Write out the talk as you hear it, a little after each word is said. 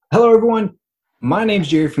Hello, everyone. My name's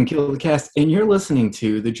Jerry from Kill the Cast, and you're listening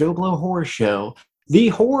to the Joe Blow Horror Show, the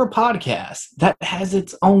horror podcast that has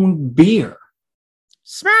its own beer.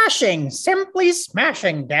 Smashing, simply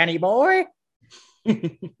smashing, Danny boy.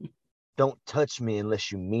 Don't touch me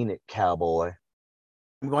unless you mean it, cowboy.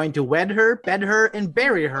 I'm going to wed her, bed her, and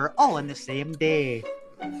bury her all in the same day.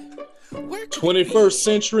 21st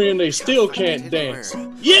century and they still can't dance.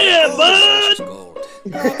 Yeah, bud!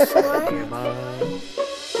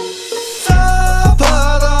 Top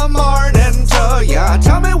of the morning to ya.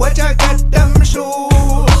 Tell me where you get them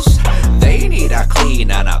shoes. They need a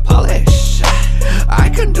clean and a polish.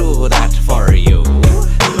 I can do that for you.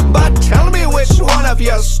 But tell me which one of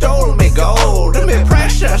you stole me gold, me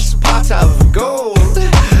precious pot of gold.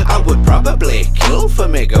 I would probably kill for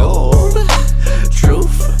me gold.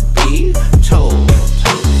 Truth be told,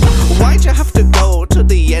 why'd you have to go to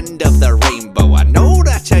the end of the rainbow? I know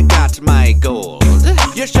that you got my gold.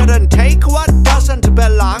 You shouldn't take what doesn't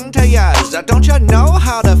belong to yours. Don't you know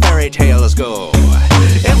how the fairy tales go?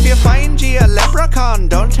 If you find you a leprechaun,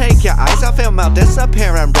 don't take your eyes off him, I'll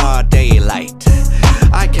disappear in broad daylight.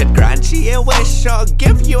 I could grant you a wish or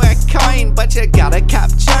give you a coin, but you gotta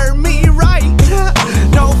capture me right.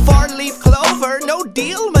 No four-leaf clover, no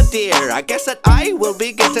deal, my dear. I guess that I will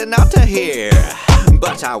be getting out of here.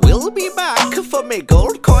 But I will be back for me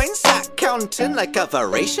gold coin sack, counting like a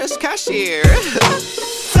voracious cashier.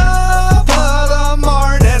 Top of the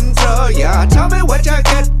morning to ya. Tell me where you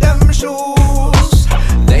get them shoes.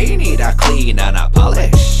 They need a clean and a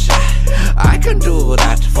polish. I can do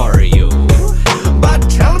that for you. But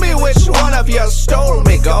tell me which one of you stole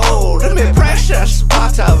me gold, me precious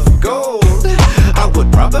pot of gold. I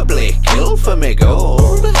would probably kill for me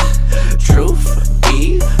gold. Truth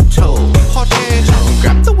be told.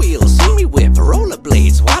 Grab the wheels, see me whip,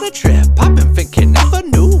 rollerblades, what a trip. I've been thinking of a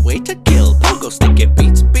new way to kill. Pogo stick, it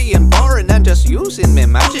beats being boring and just using me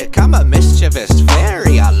magic. I'm a mischievous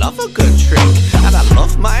fairy, I love a good trick. And I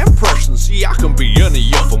love my impressions, see I can be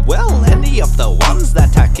any of them. Well, any of the ones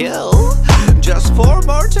that I kill. Just 4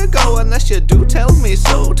 more to go unless you do tell me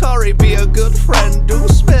so. Tori, be a good friend, do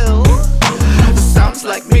spill. Sounds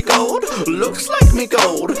like me gold, looks like me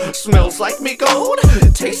gold, smells like me gold,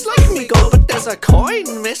 tastes like me gold. But there's a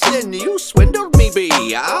coin missing, you swindled me, B.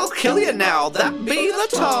 I'll kill you now, that be the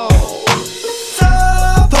toll.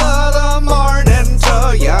 Top of the morning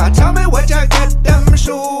to ya. Tell me where you get them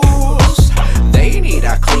shoes. They need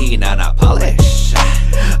a clean and a polish.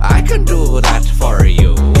 I can do that for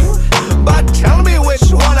you. But tell me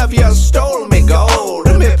which one of you stole me gold,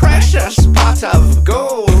 me precious pot of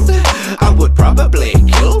gold. I would probably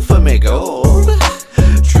kill for me gold.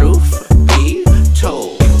 Truth be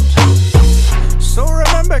told. So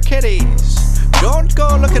remember, kiddies, don't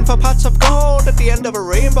go looking for pots of gold at the end of a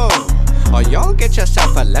rainbow, or you'll get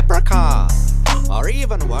yourself a leprechaun, or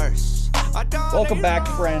even worse. Welcome back,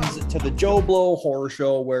 friends, to the Joe Blow Horror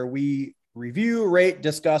Show, where we review, rate,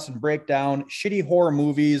 discuss, and break down shitty horror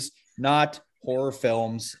movies, not horror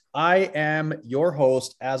films. I am your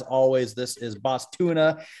host. As always, this is Boss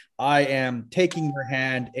Tuna. I am taking your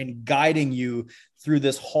hand and guiding you through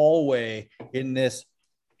this hallway in this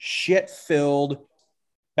shit-filled,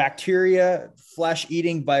 bacteria,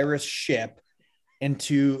 flesh-eating virus ship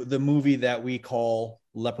into the movie that we call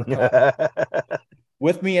Leprechaun.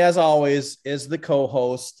 With me, as always, is the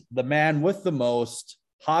co-host, the man with the most,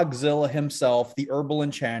 Hogzilla himself, the herbal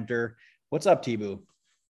enchanter. What's up, T-Boo?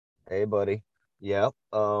 Hey, buddy. Yeah.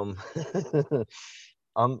 I'm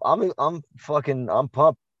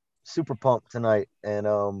pumped, super pumped tonight, and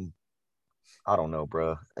I don't know,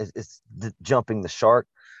 bro. It's jumping the shark.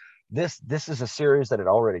 This is a series that had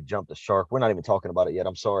already jumped the shark. We're not even talking about it yet.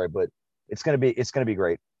 I'm sorry, but it's gonna be great.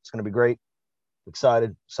 It's gonna be great.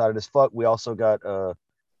 Excited as fuck. We also got the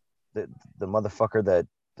motherfucker that.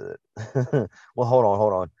 Well,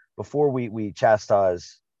 hold on. Before we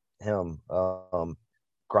chastise him,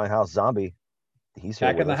 Grindhouse Zombie. He's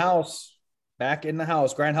here back in the house. Back in the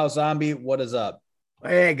house. Grindhouse Zombie, what is up?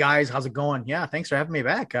 Hey guys, how's it going? Yeah, thanks for having me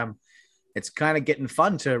back. It's kind of getting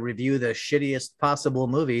fun to review the shittiest possible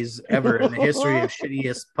movies ever in the history of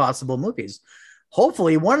shittiest possible movies.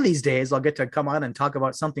 Hopefully, one of these days I'll get to come on and talk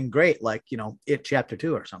about something great, like It Chapter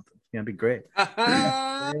 2 or something. It'd be great.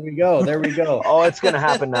 There we go. Oh, it's gonna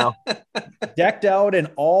happen now. Decked out in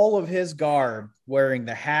all of his garb, wearing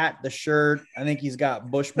the hat, the shirt. I think he's got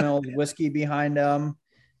Bushmills whiskey behind him,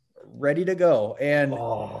 ready to go. And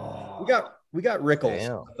we got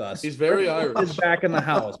Rickles with us. He's very Rickles Irish. is back in the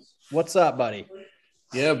house. What's up, buddy?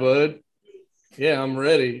 Yeah, bud. Yeah, I'm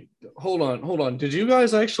ready. Hold on. Did you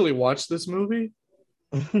guys actually watch this movie?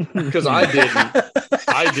 Because I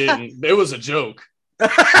didn't. It was a joke.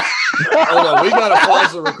 Hold on, we gotta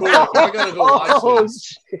pause the recording. I gotta go watch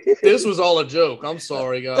this. This was all a joke. I'm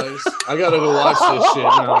sorry, guys. I gotta go watch this shit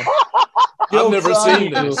now. I've never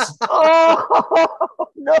seen this. Oh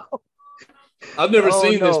no! I've never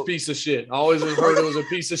seen this piece of shit. I always heard it was a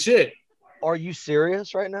piece of shit. Are you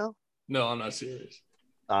serious right now? No, I'm not serious.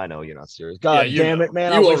 I know you're not serious. God Yeah, damn know. it,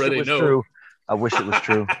 man! You I wish already it was know. true. I wish it was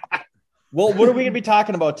true. Well, what are we going to be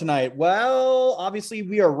talking about tonight? Well, obviously,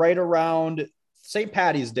 we are right around St.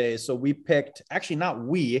 Patty's Day. So we picked, actually, not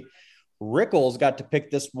we, Rickles got to pick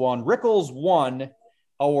this one. Rickles won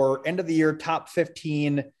our end of the year top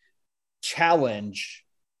 15 challenge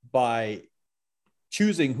by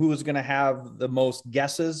choosing who was going to have the most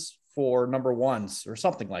guesses for number ones or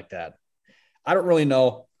something like that. I don't really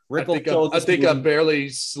know. I think I barely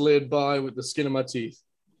slid by with the skin of my teeth.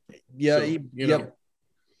 Yeah, So, you know.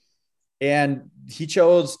 And he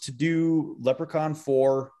chose to do Leprechaun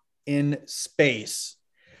 4 in space.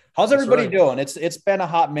 How's everybody doing? It's been a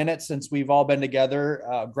hot minute since we've all been together.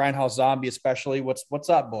 Grindhouse Zombie especially. What's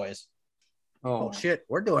up, boys? Oh shit,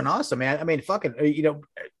 we're doing awesome, man. I mean, fucking,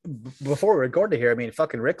 before we recorded here, I mean,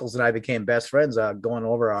 fucking Rickles and I became best friends going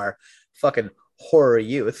over our fucking horror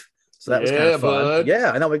youth. So that was kind of fun. Bud.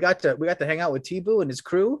 Yeah, I know we got to hang out with T-Boo and his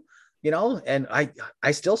crew. And I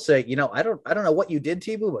still say, I don't know what you did,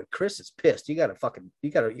 T-Boo, but Chris is pissed. You gotta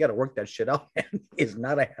work that shit out, man. He's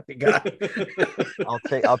not a happy guy.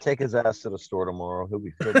 I'll take his ass to the store tomorrow. He'll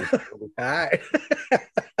be all right.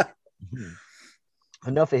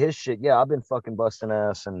 Enough of his shit. Yeah, I've been fucking busting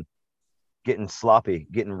ass and getting sloppy,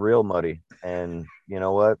 getting real muddy. And you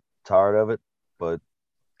know what? Tired of it. But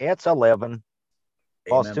it's 11.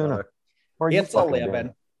 Boss Tuna. It's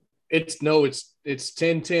 11. It's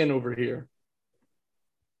 10-10 over here.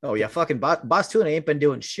 Oh yeah, fucking Boss Tuna ain't been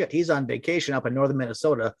doing shit. He's on vacation up in northern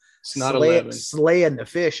Minnesota. It's not 11. Slaying the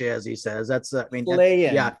fish, as he says. That's slaying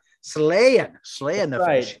the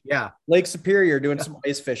fish. Yeah, Lake Superior doing some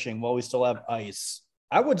ice fishing while we still have ice.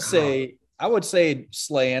 I would say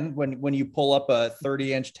slaying when you pull up a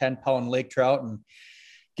 30-inch 10-pound lake trout and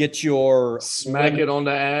get your it on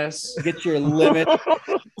the ass. Get your limit.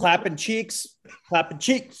 clapping cheeks.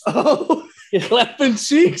 Oh, clapping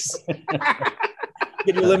cheeks.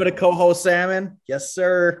 Get your limit of coho salmon. Yes,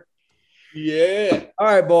 sir. Yeah. All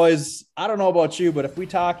right, boys. I don't know about you, but if we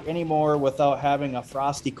talk anymore without having a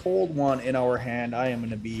frosty cold one in our hand, I am going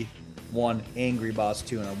to be one angry Boss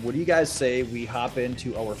Tuna. What do you guys say we hop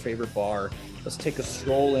into our favorite bar? Let's take a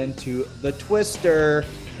stroll into the Twister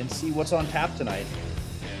and see what's on tap tonight.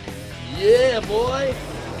 Yeah, boy.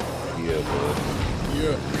 All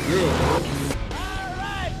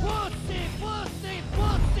right, pussy,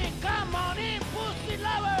 come on in, pussy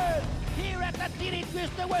lovers. Here at the Titty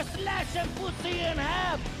Twister, we're slashing pussy in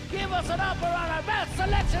half. Give us an offer on our best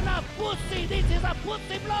selection of pussy. This is a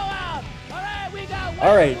pussy blowout. All right, we got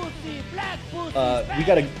white pussy, black pussy,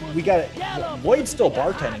 we got it. Lloyd's still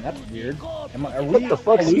bartending. That's weird. What the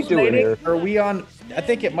fuck is he doing here? Are we on? I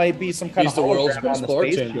think it might be some kind He's of the world's hologram best on the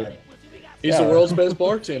bartender. spaceship. He's the world's best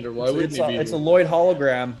bartender. Why wouldn't he be? It's a Lloyd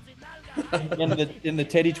hologram in the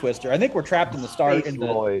Titty Twister. I think we're trapped in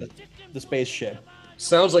the the spaceship.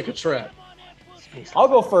 Sounds like a trap. I'll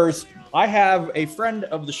go first. I have a friend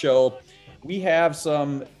of the show. We have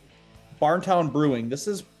some Barntown Brewing. This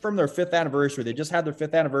is from their 5th anniversary. They just had their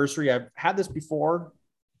 5th anniversary. I've had this before,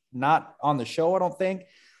 not on the show, I don't think.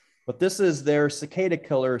 But this is their Cicada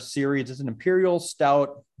Killer series. It's an Imperial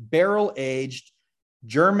Stout, barrel-aged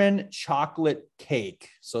German chocolate cake.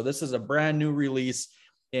 So this is a brand new release.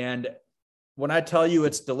 And when I tell you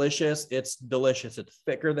it's delicious, it's delicious. It's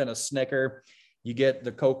thicker than a Snicker. You get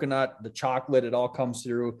the coconut, the chocolate, it all comes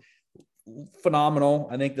through. Phenomenal.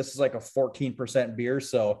 I think this is like a 14% beer.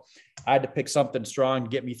 So I had to pick something strong to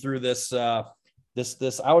get me through this.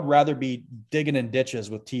 This I would rather be digging in ditches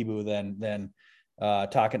with T-Boo than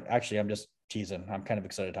talking. Actually, I'm just teasing. I'm kind of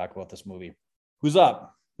excited to talk about this movie. Who's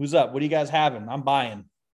up? What are you guys having? I'm buying.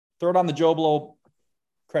 Throw it on the Joe Blow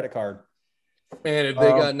credit card. Man, if they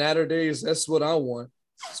got Natter Days, that's what I want.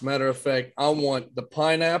 As a matter of fact, I want the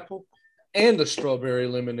pineapple and the strawberry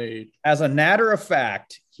lemonade. As a matter of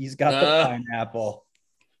fact, he's got the pineapple.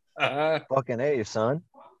 Fucking A, son.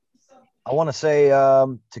 I want to say,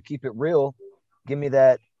 to keep it real, give me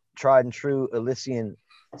that tried and true Elysian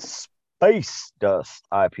Space Dust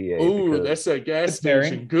IPA. Ooh, that's a gas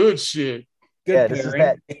station. Good shit. Good this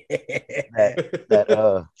pairing. is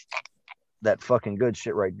that fucking good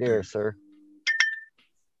shit right there, sir.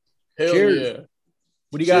 Hell Cheers. yeah.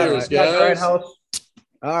 What do you got? Cheers, guys. All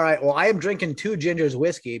right. Well, I am drinking 2 Gingers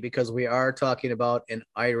whiskey because we are talking about an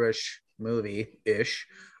Irish movie-ish.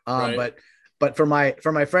 Right. But But for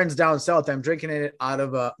my friends down south, I'm drinking it out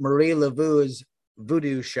of Marie Lavue's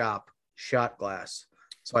Voodoo shot glass.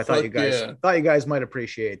 So I thought you guys might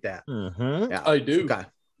appreciate that. Mm-hmm. Yeah, I do. Okay.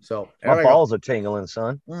 So My balls are tingling,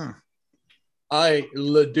 son. I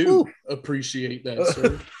do appreciate that,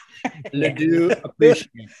 sir. Do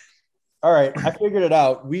appreciate. All right, I figured it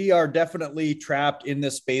out. We are definitely trapped in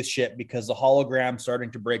this spaceship because the hologram's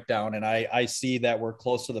starting to break down, and I see that we're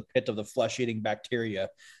close to the pit of the flesh-eating bacteria.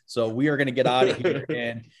 So we are going to get out of here,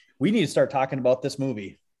 and we need to start talking about this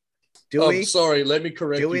movie. Do we? Sorry, let me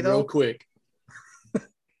correct you real quick.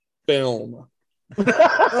 Film.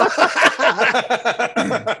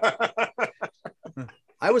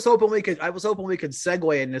 I was hoping we could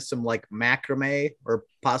segue into some like macrame or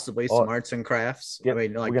possibly some arts and crafts. Yep, I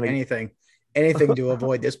mean, like anything to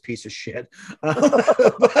avoid this piece of shit.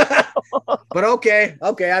 But okay,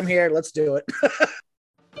 I'm here. Let's do it.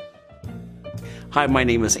 Hi, my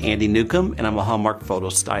name is Andy Newcomb, and I'm a Hallmark photo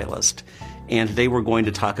stylist. And today we're going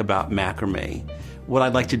to talk about macrame. What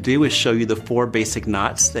I'd like to do is show you the 4 basic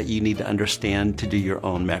knots that you need to understand to do your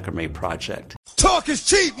own macrame project. Talk is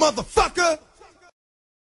cheap, motherfucker!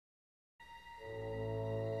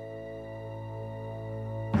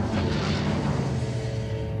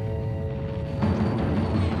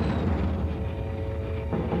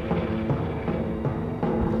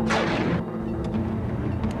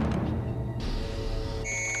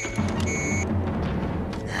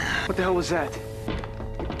 What the hell was that?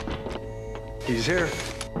 He's here.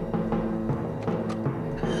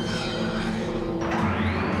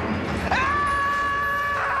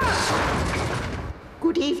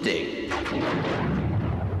 Good evening.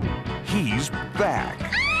 He's back.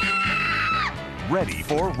 Ready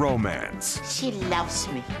for romance. She loves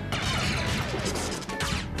me.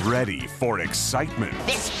 Ready for excitement.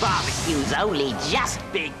 This barbecue's only just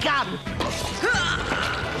begun.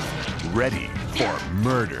 Ready for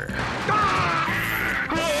murder.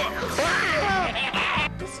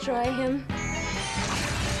 Destroy him.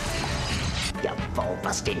 You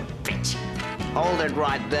ball-busting bitch. Hold it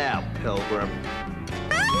right there, Pilgrim.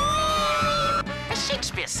 As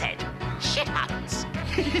Shakespeare said, shit happens.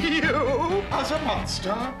 You as a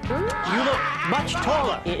monster? You look much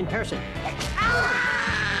taller in person.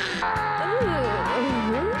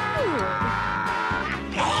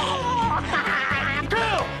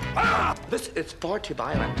 This is far too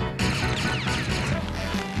violent.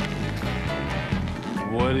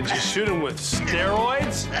 What did you shoot him with?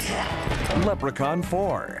 Steroids? Leprechaun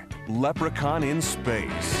 4. Leprechaun in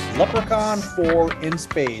Space. Leprechaun 4 in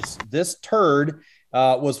Space. This turd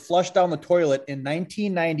was flushed down the toilet in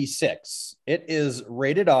 1996. It is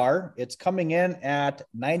rated R. It's coming in at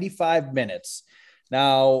 95 minutes.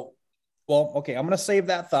 Now, well, okay, I'm going to save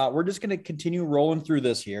that thought. We're just going to continue rolling through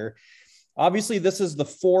this here. Obviously, this is the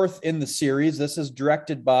 4th in the series. This is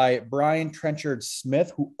directed by Brian Trenchard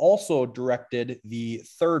Smith, who also directed the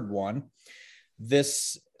 3rd one.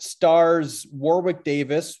 This stars Warwick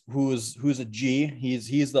Davis, who's a G.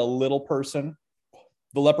 He's the little person,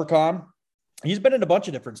 the leprechaun. He's been in a bunch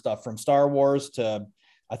of different stuff, from Star Wars to,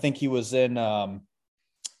 I think he was in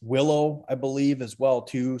Willow, I believe, as well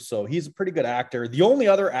too. So he's a pretty good actor. The only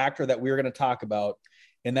other actor that we're going to talk about,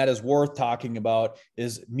 and that is worth talking about,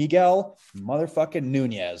 is Miguel motherfucking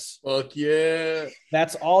Nunez. Fuck yeah.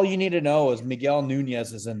 That's all you need to know is Miguel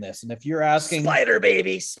Nunez is in this. And if you're asking... Spider,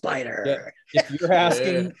 baby, Spider. Yeah, if you're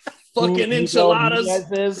asking... Fucking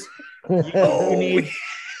enchiladas. You need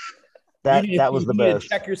That was the best.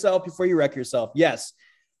 Check yourself before you wreck yourself. Yes.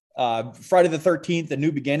 Friday the 13th, A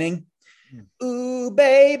New Beginning. Ooh,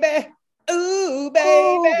 baby. Ooh,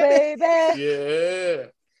 baby. Yeah.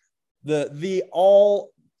 The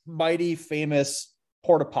almighty famous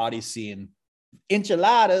porta potty scene.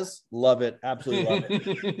 Enchiladas. Love it. Absolutely love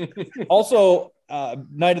it. Also,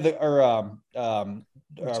 Return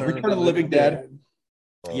of the Living Dead.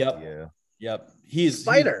 Oh, Yep. Yeah. Yep. He's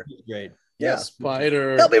Spider. He's great. Yeah.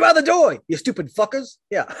 Spider. Help me by the door, you stupid fuckers.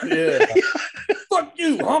 Yeah. Yeah. Fuck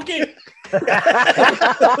you, honky.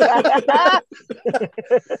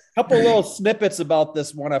 Couple little snippets about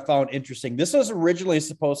this one I found interesting. This was originally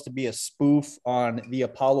supposed to be a spoof on the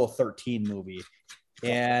Apollo 13 movie,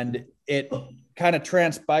 and it kind of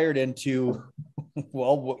transpired into,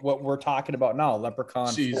 well, what we're talking about now,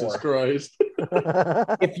 Leprechaun Jesus 4. Christ.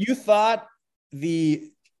 If you thought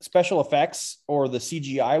the special effects or the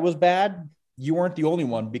CGI was bad, you weren't the only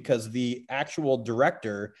one, because the actual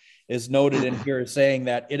director is noted in here saying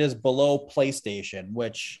that it is below PlayStation,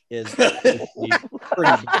 which is pretty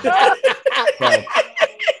bad. So,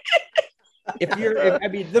 I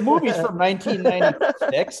mean, the movie's from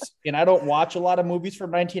 1996, and I don't watch a lot of movies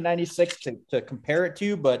from 1996 to compare it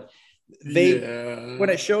to, but When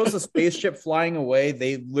it shows the spaceship flying away,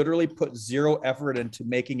 they literally put zero effort into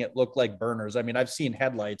making it look like burners. I mean, I've seen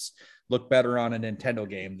headlights look better on a Nintendo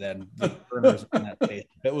game than the burners in that spaceship.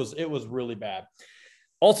 It was really bad.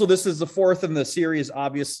 Also, this is the fourth in the series,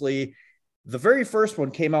 obviously. The very first one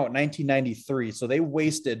came out in 1993, so they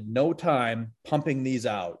wasted no time pumping these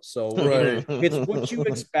out. So it's what you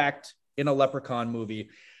expect in a Leprechaun movie.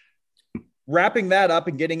 Wrapping that up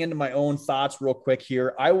and getting into my own thoughts real quick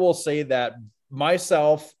here, I will say that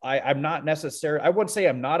myself, I'm not necessarily, I would say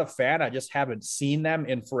I'm not a fan. I just haven't seen them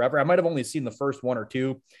in forever. I might have only seen the first one or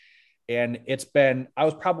two. And I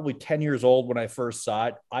was probably 10 years old when I first saw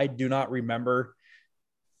it. I do not remember.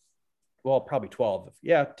 Well, probably 12.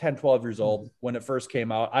 Yeah, 10, 12 years old when it first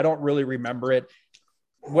came out. I don't really remember it.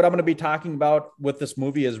 What I'm going to be talking about with this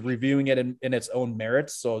movie is reviewing it in its own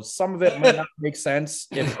merits. So some of it might not make sense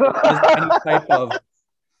if there's any type of,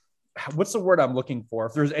 what's the word I'm looking for?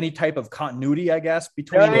 If there's any type of continuity, I guess,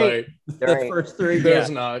 between the first three.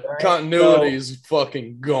 There's not. Continuity is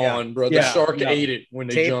fucking gone, bro. The shark ate it when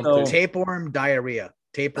they jumped in. Tapeworm diarrhea.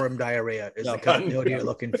 Tapeworm diarrhea is the continuity you're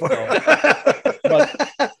looking for.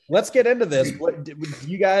 But let's get into this. Do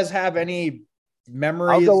you guys have any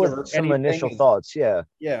memories? I'll go with some initial thoughts. Yeah.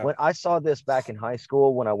 When I saw this back in high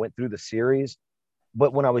school, when I went through the series,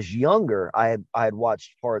 but when I was younger, I had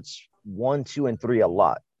watched parts 1, 2, and 3 a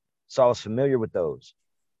lot, so I was familiar with those.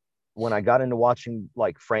 When I got into watching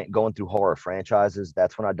going through horror franchises,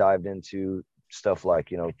 that's when I dived into stuff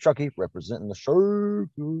like Chucky representing the shirt.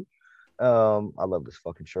 I love this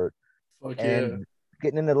fucking shirt. And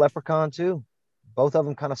getting into Leprechaun too. Both of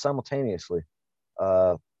them kind of simultaneously.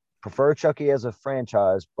 Prefer Chucky as a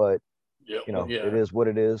franchise, but it is what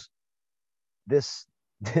it is. This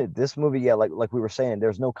movie, like we were saying,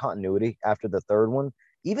 there's no continuity after the third one.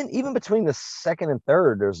 Even between the second and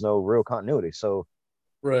third, there's no real continuity. So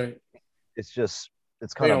it's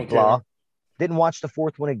kind of blah. Care. Didn't watch the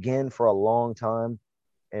fourth one again for a long time,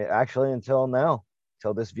 actually until now,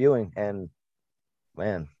 till this viewing, and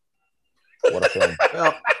man, what a film.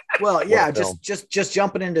 Well, yeah, just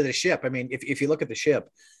jumping into the ship. I mean, if you look at the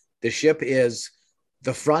ship is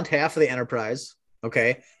the front half of the Enterprise,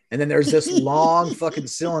 okay? And then there's this long fucking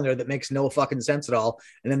cylinder that makes no fucking sense at all.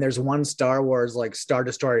 And then there's one Star Wars Star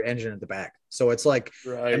Destroyer engine at the back. So it's like,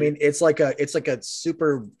 I mean, it's like a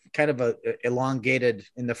super kind of a elongated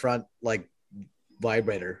in the front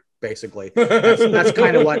vibrator. Basically, that's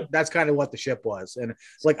kind of what the ship was, and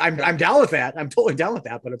it's like I'm down with that. I'm totally down with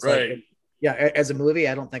that, but it's as a movie,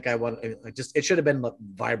 I don't think I want. It should have been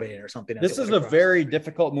vibrating or something. This is a very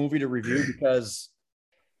difficult movie to review because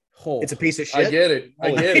it's a piece of shit. I get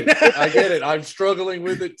it. I'm struggling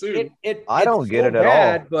with it too. I don't get it at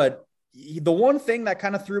all. But the one thing that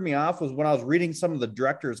kind of threw me off was when I was reading some of the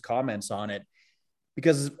director's comments on it,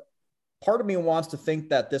 because part of me wants to think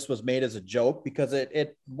that this was made as a joke because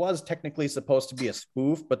it was technically supposed to be a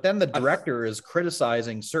spoof, but then the director is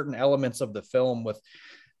criticizing certain elements of the film with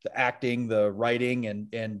the acting, the writing,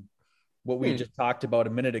 and what we just talked about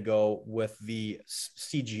a minute ago with the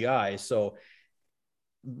CGI. So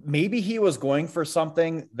maybe he was going for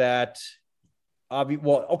something that,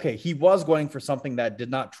 he was going for something that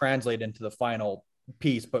did not translate into the final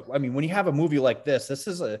piece. But I mean, when you have a movie like this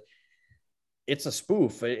it's a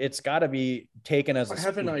spoof. It's got to be taken as a spoof. I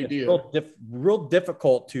have an idea. It's real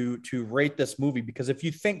difficult to rate this movie because if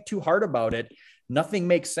you think too hard about it, nothing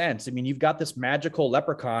makes sense. I mean, you've got this magical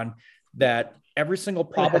leprechaun that every single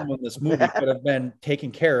problem in this movie could have been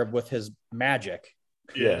taken care of with his magic.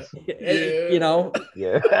 Yeah.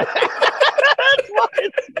 Yeah.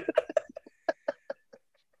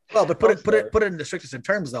 Well, but put it in the strictest of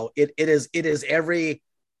terms, though. It is every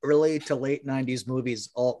early to late 90s movies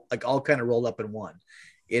all kind of rolled up in one.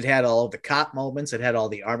 It had all the cop moments, it had all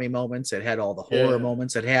the army moments, it had all the horror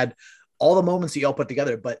moments, it had all the moments that you all put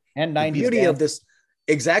together. But the beauty of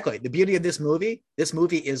this movie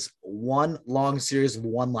is one long series of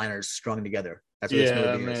one-liners strung together. That's what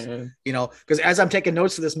this movie is. Because as I'm taking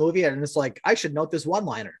notes for this movie, and it's like I should note this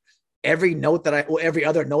one-liner. Every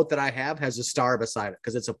other note that I have has a star beside it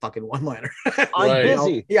because it's a fucking one-liner. I'm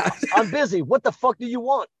busy. Yeah, I'm busy. What the fuck do you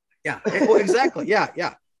want? Yeah, well, exactly.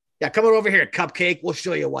 Yeah. Come on over here, Cupcake. We'll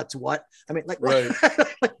show you what's what. I mean, what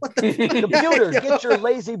the computer? Get your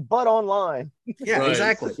lazy butt online. Yeah,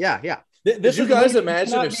 exactly. Yeah. Did you guys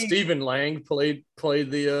imagine if Stephen Lang played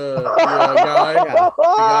the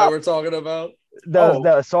guy we're talking about?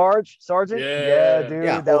 The sergeant, yeah, dude.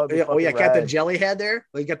 Yeah, Captain Jellyhead there.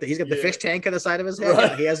 Well, he's got the fish tank on the side of his head.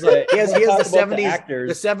 Right. He has the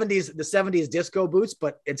 70s disco boots,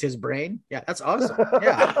 but it's his brain. Yeah, that's awesome.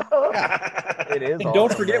 Yeah. It is. And don't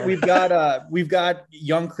awesome, forget, man. we've got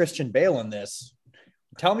young Christian Bale in this.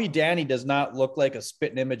 Tell me, Danny does not look like a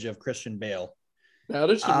spitting image of Christian Bale. Now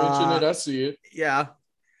that you mention it, I see it. Yeah.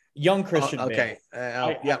 Young Christian okay.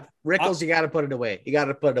 Bale. Yeah. Rickles, you got to put it away. You got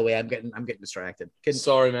to put it away. I'm getting distracted.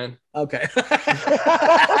 Sorry, man. Okay.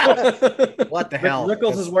 What the hell?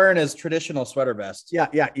 Rickles is wearing his traditional sweater vest.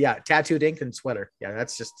 Yeah. Tattooed ink and sweater. Yeah,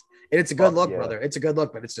 that's just. And it's a good look, yeah. brother. It's a good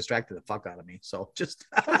look, but it's distracted the fuck out of me. So just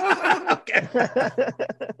okay.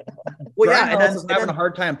 Well, Brian yeah, is having a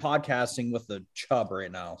hard time podcasting with the chub right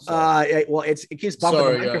now. So. Well, it keeps bumping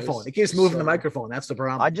Sorry, the microphone. guys. It keeps moving the Sorry. microphone. That's the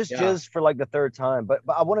problem. I just jizzed for like the third time, but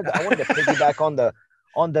I wanted to piggyback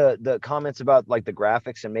on the comments about like the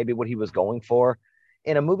graphics and maybe what he was going for.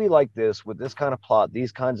 In a movie like this, with this kind of plot,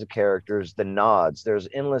 these kinds of characters, there's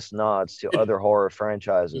endless nods to other horror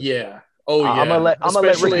franchises. Yeah. Oh yeah. I'm gonna let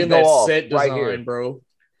Especially Ricky in go that off set design, right here. bro.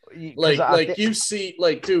 'Cause Like you see,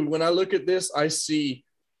 like, dude, when I look at this, I see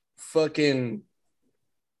fucking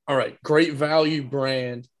all right, Great Value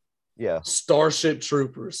brand, yeah, Starship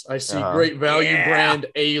Troopers. I see Great Value brand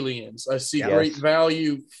Aliens. I see Great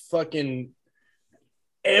Value fucking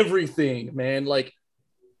everything, man. Like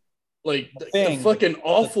the fucking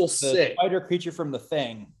awful the set. spider creature from The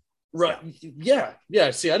Thing. Right.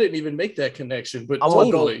 Yeah. See, I didn't even make that connection, but I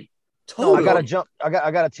wanna totally. No, I gotta jump. I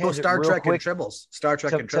got a tangent. Star real Trek quick. and Tribbles. Star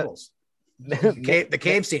Trek and Tribbles. The The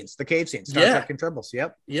cave scenes. Star Trek and Tribbles.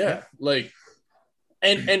 Yep. Yeah. Like,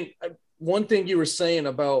 and one thing you were saying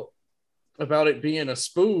about it being a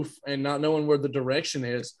spoof and not knowing where the direction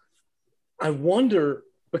is, I wonder,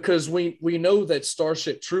 because we know that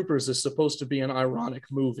Starship Troopers is supposed to be an ironic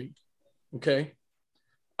movie. Okay.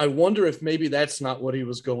 I wonder if maybe that's not what he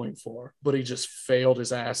was going for, but he just failed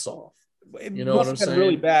his ass off. You know what I'm saying?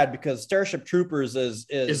 Really bad, because Starship Troopers is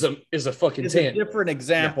a fucking 10. a different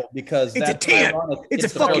example because it's a 10. It's a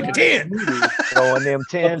fucking 10. Throwing them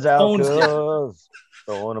tens out, cuz.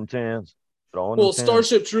 Throwing them tens. Well,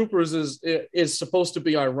 Starship Troopers is supposed to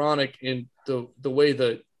be ironic in the way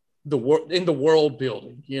that in the world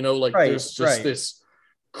building. You know, like there's just this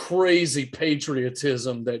crazy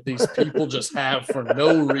patriotism that these people just have for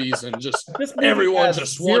no reason. Just everyone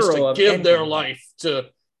just wants to give their life to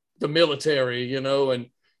the military, you know,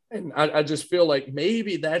 and I just feel like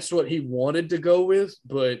maybe that's what he wanted to go with,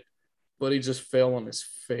 but he just fell on his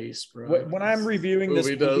face, bro. When I'm reviewing this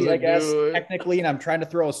movie, I guess technically, and I'm trying to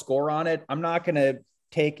throw a score on it, I'm not going to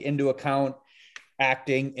take into account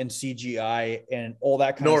acting and CGI and all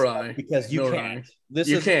that kind of stuff, because you can't.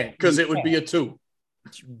 You can't, because it would be a 2.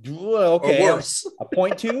 Well, okay, or worse. A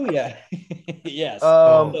 0.2, yeah. Yes.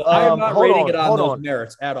 I am not rating it on those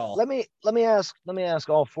merits at all. Let me ask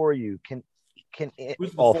all four of you. Can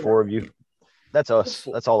all four of you? That's us.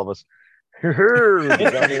 That's all of us. Let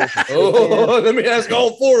me ask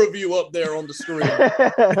all 4 of you up there on the screen.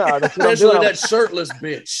 Especially that shirtless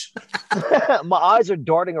bitch. My eyes are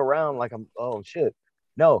darting around like I'm. Oh shit!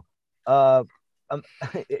 No. Can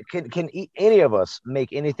any of us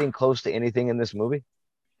make anything close to anything in this movie?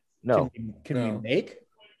 No. Can we make?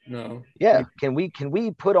 No. Yeah. Can we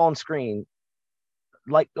put on screen,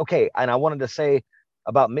 like, okay? And I wanted to say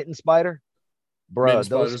about Mitten Spider, bro. Mitten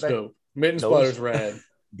Spider's dope. Mitten Spider's rad.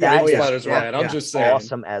 That Mitten Spider's rad. I'm just saying,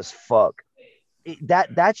 awesome as fuck.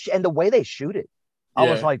 That's and the way they shoot it, I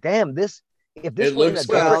was like, damn, this. If this looks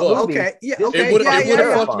movie, okay. It would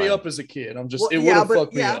have fucked me up as a kid. I'm just, it would have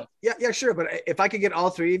fucked me up. Yeah, sure. But if I could get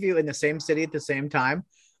all 3 of you in the same city at the same time,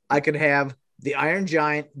 I could have the Iron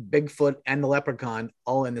Giant, Bigfoot, and the Leprechaun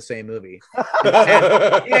all in the same movie.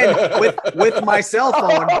 and with my cell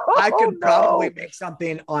phone, I could probably make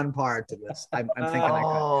something on par to this. I'm thinking I could.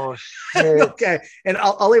 Oh shit. Okay, and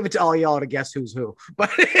I'll leave it to all y'all to guess who's who.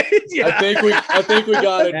 But yeah. I think we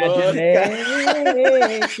got it, bud.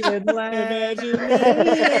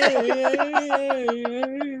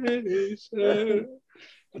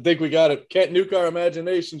 I think we got it. Can't nuke our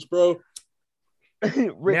imaginations, bro.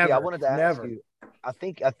 Ricky, I wanted to ask you. I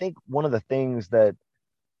think one of the things that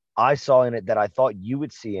I saw in it that I thought you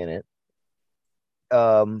would see in it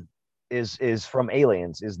is from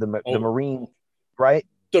Aliens, is the Marine, right?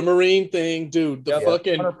 The Marine thing, dude. The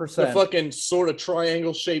 100%. fucking sort of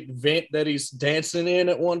triangle shaped vent that he's dancing in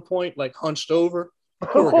at one point, like hunched over.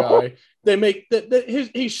 Poor guy. They make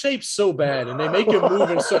he's shaped so bad, and they make him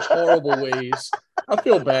move in such horrible ways. I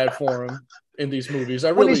feel bad for him in these movies. I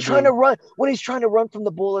really when he's trying to run from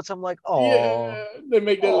the bullets, I'm like, oh yeah, they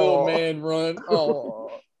make that little man run.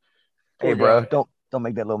 Oh, hey, bro, don't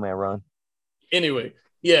make that little man run. Anyway,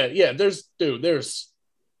 yeah. There's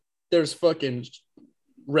fucking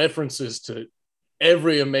references to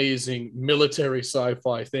every amazing military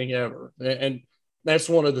sci-fi thing ever, and That's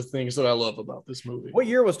one of the things that I love about this movie. What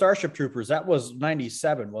year was Starship Troopers? That was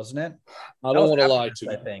 97, wasn't it? I don't want to lie to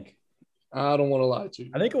you. I don't want to lie to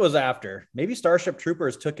you. I think it was after. Maybe Starship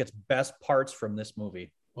Troopers took its best parts from this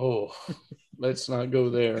movie. Oh, let's not go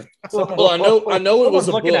there. Well, I know it was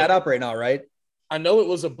a looking book. that up right now, right? I know it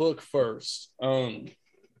was a book first.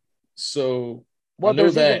 So well, I know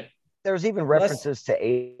that. There's even references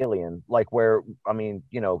to Alien, like where, I mean,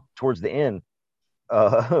 towards the end,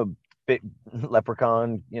 big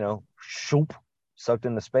Leprechaun, shoop, sucked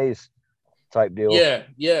into space type deal. Yeah,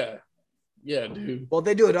 dude. Well,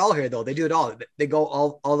 they do it all here, though. They do it all. They go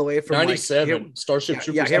all the way from 97. Starship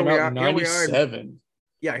Troopers came out in 97.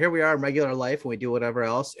 Here we are in regular life, and we do whatever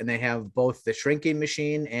else, and they have both the shrinking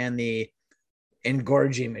machine and the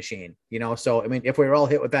engorging machine. So I mean, if we were all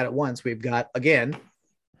hit with that at once, we've got again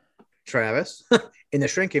Travis in the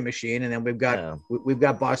shrinking machine, and then we've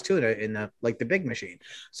got Boss Tuna in the big machine.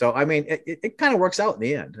 So I mean, it kind of works out in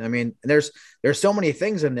the end. I mean, there's so many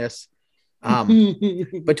things in this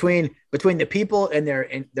between the people and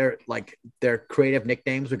their creative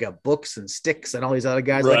nicknames. We got Books and Sticks and all these other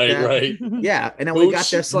guys like that. Right. Yeah, and then Mooch, we got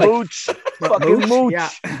this like Mooch, fucking Mooch. Yeah,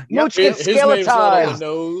 Mooch gets his name's right on skeletized. the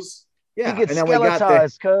nose. Yeah, He gets and then we got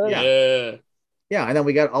skeletized, yeah, and then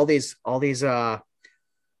we got all these.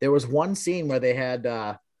 There was one scene where they had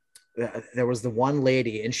there was the one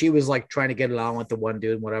lady, and she was like trying to get along with the one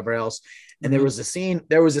dude and whatever else. And there was a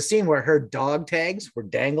scene where her dog tags were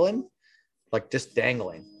dangling, like just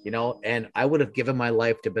dangling, and I would have given my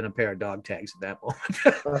life to have been a pair of dog tags at that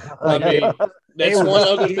moment. I mean, that's one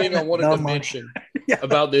other thing I wanted to mention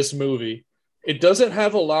about this movie. It doesn't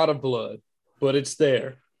have a lot of blood, but it's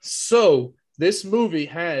there. So this movie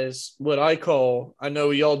has what I call, I know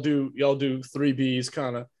y'all do 3Bs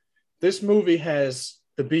kind of. This movie has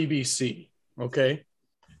the BBC, okay?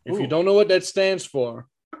 If you don't know what that stands for,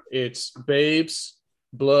 it's babes,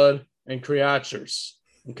 blood, and creatures,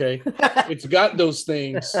 okay? It's got those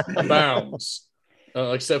things abounds,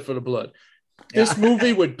 except for the blood. This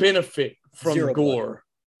movie would benefit from Zero gore. blood.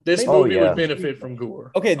 This movie would benefit from gore.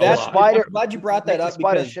 Okay, I'm glad you brought that up. The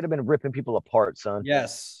spider because should have been ripping people apart, son.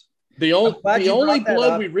 yes, The only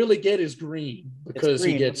blood up. we really get is green because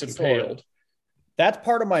he gets impaled. That's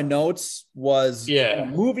part of my notes was in a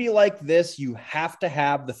movie like this, you have to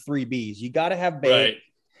have the 3Bs. You got to have babe,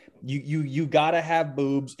 you got to have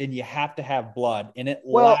boobs, and you have to have blood. And it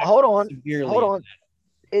hold on.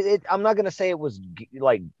 severely. I'm not going to say it was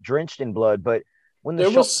like drenched in blood, but when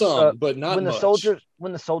there was some, but not when much.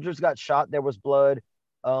 When the soldiers got shot, there was blood.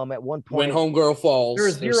 At one point, when Homegirl falls,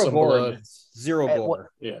 there's zero gore. Zero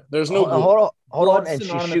gore. Yeah, there's no gore. Hold on, and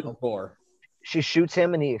she shoots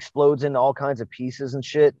him, and he explodes into all kinds of pieces and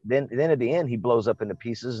shit. Then at the end, he blows up into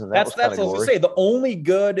pieces, and that's what I was going to say. The only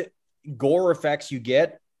good gore effects you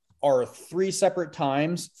get are 3 separate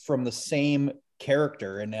times from the same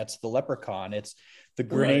character, and that's the Leprechaun. It's the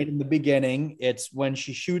grenade in the beginning. It's when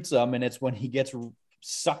she shoots him, and it's when he gets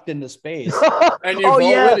sucked into space. And he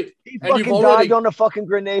fucking died on a fucking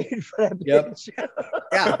grenade for that bitch.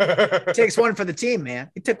 Yeah, takes one for the team, man.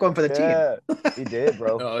 He took one for the team. He did,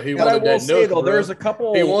 bro. He wanted that nook, bro. There's a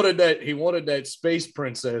couple. He wanted that space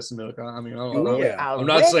princess nook. I mean, I'm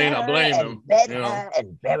not saying I blame him.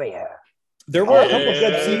 And bury her. There were a couple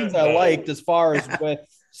good scenes I liked as far as with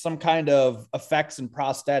some kind of effects and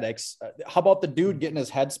prosthetics. How about the dude getting his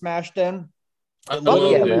head smashed in?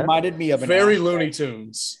 It reminded me of very Looney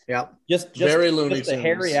Tunes. Yeah, just very Looney Tunes. A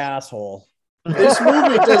hairy asshole. This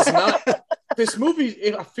movie does not. This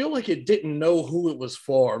movie, I feel like it didn't know who it was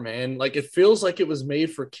for, man. Like it feels like it was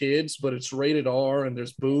made for kids, but it's rated R and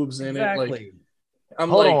there's boobs in it. Like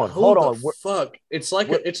hold on, fuck? It's like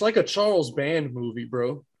a Charles Band movie,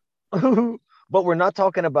 bro. But we're not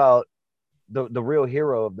talking about the real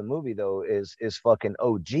hero of the movie though. Is fucking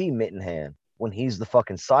OG Mittenhand when he's the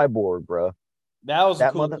fucking cyborg, bro. That was a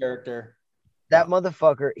cool character. That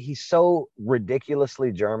motherfucker, he's so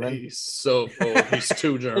ridiculously German. He's too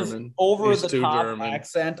German. He's the top German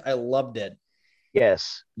accent. I loved it.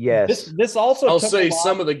 Yes. This also. I'll say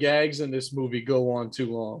some of the gags in this movie go on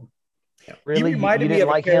too long. Yeah. Really, he reminded me of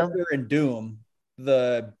a character in Doom.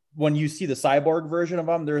 When you see the cyborg version of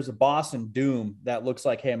him, there's a boss in Doom that looks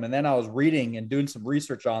like him. And then I was reading and doing some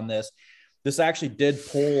research on this. This actually did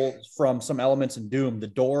pull from some elements in Doom. The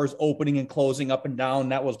doors opening and closing up and down.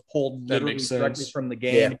 That was pulled literally directly from the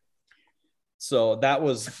game. Yeah. So that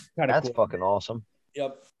was kind of cool. Fucking awesome.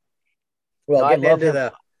 Yep. Well,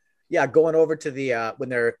 going over to the when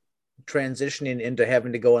they're transitioning into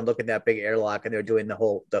having to go and look at that big airlock, and they're doing the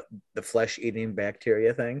whole the flesh eating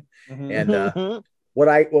bacteria thing. Mm-hmm. And what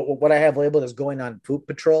I have labeled as going on poop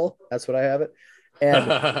patrol. That's what I have it.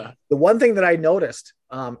 And the one thing that I noticed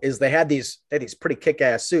is they had these pretty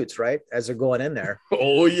kick-ass suits, right? As they're going in there.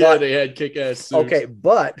 Oh yeah, they had kick-ass suits. Okay,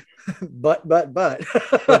 but but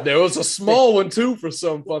there was a small one too for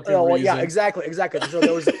some fucking reason. Yeah, exactly. So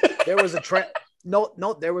there was there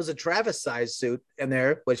was a Travis size suit in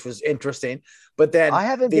there, which was interesting. But then I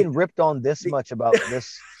haven't been ripped on this much about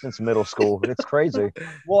this since middle school. It's crazy.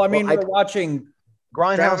 Well, I mean, we're watching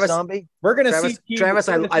Grindhouse Zombie. We're gonna see Travis.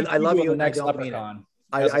 I love you. The next I don't mean Leprechaun.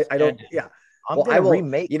 I don't. Yeah. I will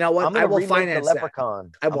remake. You know what? I will finance the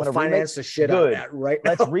Leprechaun. I will finance the shit out of that right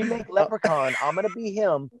now. Let's remake Leprechaun. I'm gonna be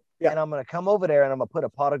him, and I'm gonna come over there and I'm gonna put a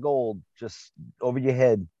pot of gold just over your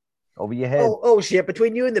head. Oh shit!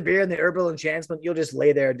 Between you and the beer and the herbal enchantment, you'll just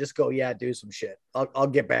lay there and just go, yeah, do some shit. I'll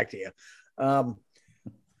get back to you.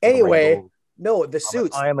 Anyway, no, the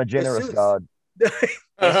suits. I am a generous god.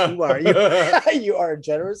 Yes, you are. You are a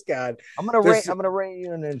generous god. I'm gonna rate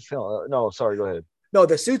you in film. No, sorry, go ahead. No,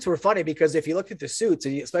 the suits were funny because if you looked at the suits,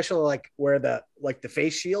 and especially like where the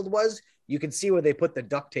face shield was, you can see where they put the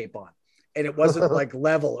duct tape on, and it wasn't like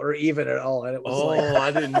level or even at all. And it was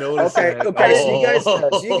I didn't notice. Okay, that. Okay.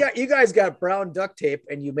 So you guys got brown duct tape,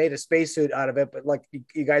 and you made a spacesuit out of it, but like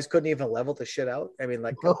you guys couldn't even level the shit out. I mean,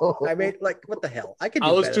 like I made what the hell? I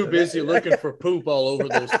was too busy looking for poop all over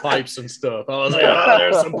those pipes and stuff. I was like, oh,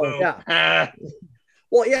 there's some poop. Yeah.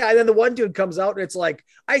 Well, yeah, and then the one dude comes out and it's like,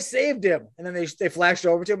 I saved him. And then they flashed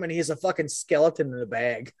over to him and he's a fucking skeleton in a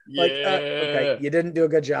bag. Yeah. Like, okay, you didn't do a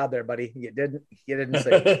good job there, buddy. You didn't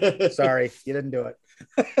save it. Sorry, you didn't do it.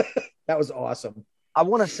 That was awesome. I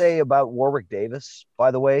want to say about Warwick Davis,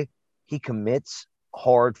 by the way, he commits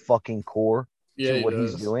hard fucking core to what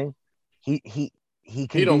he's doing. He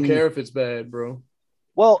don't care if it's bad, bro.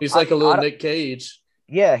 Well, he's like a little Nick Cage.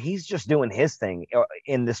 Yeah, he's just doing his thing.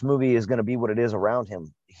 In this movie is going to be what it is around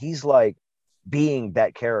him. He's like being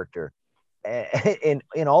that character,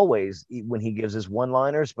 in all ways when he gives his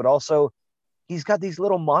one-liners, but also he's got these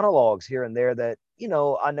little monologues here and there that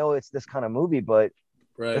I know it's this kind of movie, but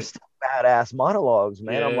they're still badass monologues,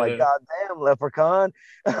 man. Yeah. I'm like, God damn, Leprechaun,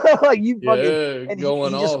 like you fucking and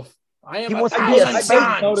going he off. I did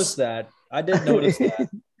notice that.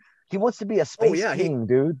 He wants to be a space king,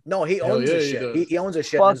 dude. No, he owns his shit. He owns his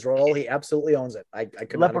shit in his role. He absolutely owns it. I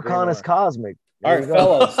could Leprechaun is cosmic. All right,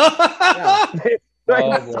 fellas. Here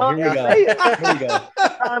we go.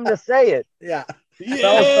 Time to say it. Yeah.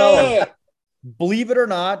 Fellas. Believe it or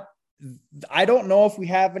not, I don't know if we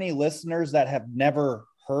have any listeners that have never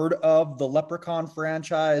heard of the Leprechaun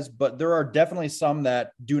franchise, but there are definitely some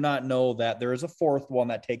that do not know that there is a fourth one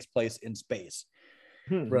that takes place in space.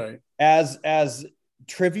 Right. As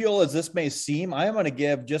trivial as this may seem, I am going to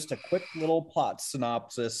give just a quick little plot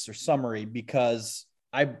synopsis or summary because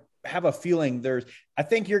I have a feeling I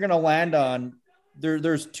think you're going to land on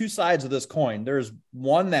there's two sides of this coin. There's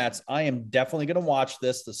one I am definitely going to watch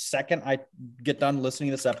this the second I get done listening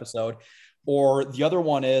to this episode, or the other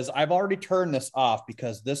one is I've already turned this off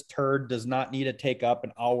because this turd does not need to take up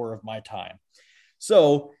an hour of my time.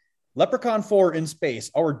 So Leprechaun 4 in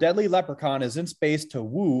space. Our deadly leprechaun is in space to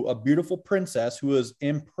woo a beautiful princess who is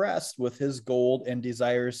impressed with his gold and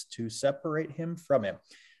desires to separate him from him.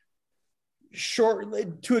 Shortly,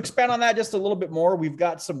 to expand on that just a little bit more, we've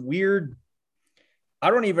got some weird. I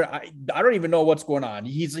don't even know what's going on.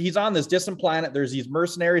 He's on this distant planet. There's these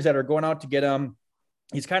mercenaries that are going out to get him.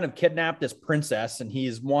 He's kind of kidnapped this princess, and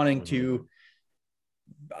he's wanting to,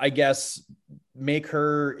 I guess, make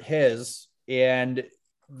her his. And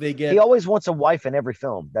he always wants a wife in every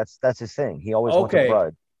film. That's his thing. He always wants a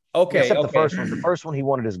bride. Okay. Except the first one. The first one he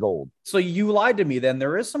wanted his gold. So you lied to me then.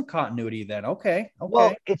 There is some continuity then. Okay.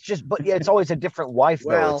 Well, it's just, but yeah, it's always a different wife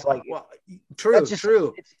though. It's like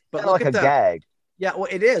true. It's but like a gag. Yeah, well,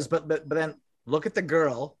 it is, but then look at the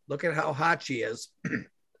girl. Look at how hot she is.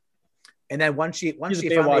 And then once she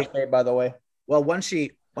finally, by the way. Well, once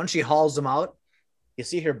she hauls them out, you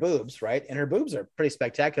see her boobs, right? And her boobs are pretty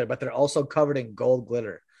spectacular, but they're also covered in gold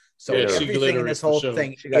glitter. So everything in this whole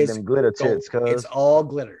thing she got them glitter tits, it's all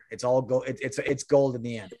glitter. It's all gold. It's gold in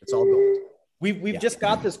the end. It's all gold. We've just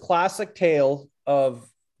got this classic tale of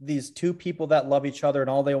these two people that love each other and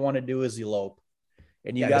all they want to do is elope.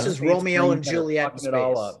 And this is Romeo and Juliet. It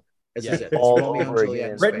all up. This is it. All Romeo and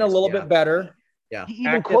Juliet. Written a little bit better. Yeah. He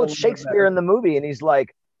even quotes Shakespeare in the movie, and he's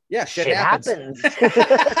like, "Yeah, shit happens."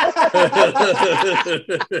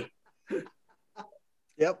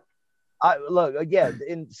 Yep.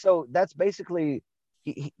 And so that's basically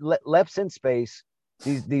Lep's in space.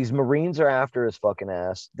 These Marines are after his fucking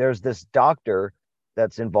ass. There's this doctor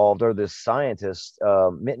that's involved, or this scientist,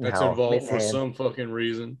 Mittenhand. That's involved for some fucking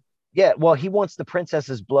reason. Yeah, well, he wants the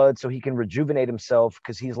princess's blood so he can rejuvenate himself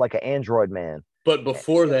because he's like an android man. But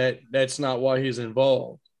before that, that's not why he's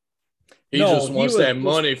involved. He just wants that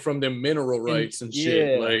money from them mineral rights and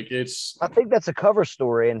shit. Like it's. I think that's a cover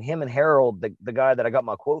story, and him and Harold, the guy that I got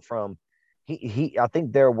my quote from, I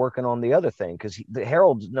think they're working on the other thing because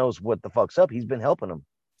Harold knows what the fuck's up. He's been helping him.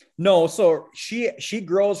 No, so she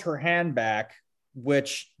grows her hand back,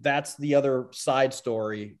 which that's the other side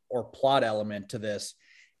story or plot element to this.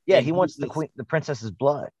 Yeah, and he wants the princess's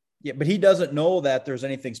blood. Yeah, but he doesn't know that there's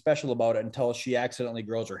anything special about it until she accidentally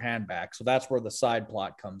grows her hand back. So that's where the side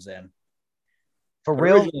plot comes in. For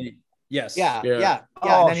real? Yes. Yeah.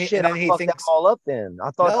 Oh, and then shit! and then I fucked that all up. Then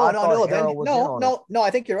I thought no.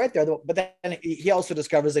 I think you're right there. But then he also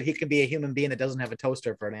discovers that he can be a human being that doesn't have a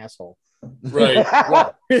toaster for an asshole. Right.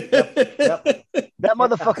 Yep. That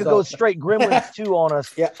motherfucker goes straight Gremlins 2 on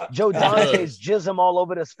us. Yeah. Joe Dante's jism all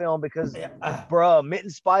over this film because, bruh,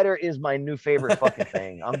 Mitten Spider is my new favorite fucking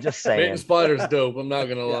thing. I'm just saying. Mitten Spider's dope. I'm not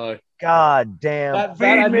gonna lie. God damn.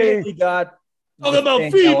 Feed me. He got. Talk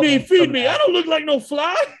about feed me. I don't look like no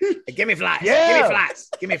fly. Give me flies. Yeah.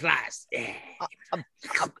 Give me flies. Yeah.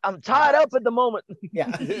 I'm tied up at the moment. Yeah.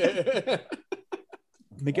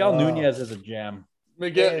 Miguel Nunez is a gem.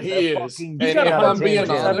 Miguel, he is. He's got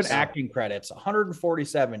 147 acting credits,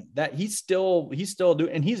 147. That he's still doing,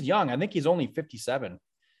 and he's young. I think he's only 57.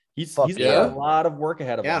 He's got a lot of work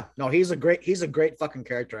ahead of him. Yeah, no, he's a great fucking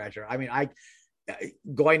character actor. I mean,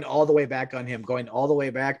 going all the way back on him, going all the way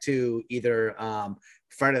back to either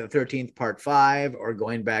Friday the 13th Part 5 or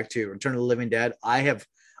going back to Return of the Living Dead. I have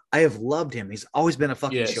loved him. He's always been a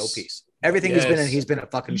fucking showpiece. Everything he's been a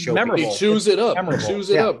fucking showpiece. He chews it up. Chews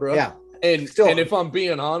it up, bro. Yeah. And if I'm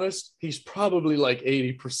being honest, he's probably like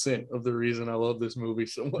 80% of the reason I love this movie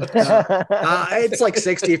so much. It's like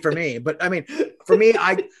 60 for me. But I mean, for me,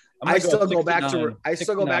 I still go back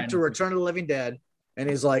to Return of the Living Dead. And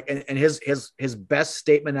he's like, and his best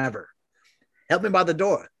statement ever. Help me by the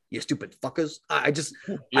door, you stupid fuckers. I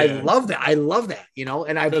love that. I love that, you know,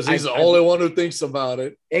 and because he's the only one who thinks about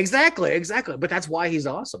it. Exactly. But that's why he's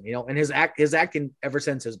awesome, you know, and his acting ever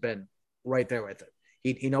since has been right there with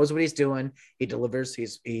it. He knows what he's doing. He delivers.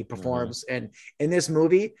 He performs. And in this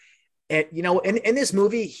movie, and you know, in this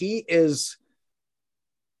movie, he's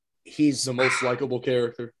the most likable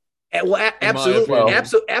character. Well,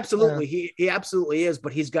 absolutely. He absolutely is.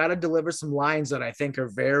 But he's got to deliver some lines that I think are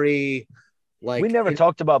very like. We never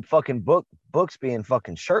talked about fucking books being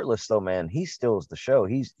fucking shirtless though, man. He steals the show.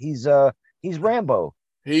 He's Rambo.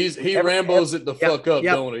 He Rambo's it the fuck up,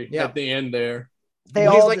 don't he? At the end there.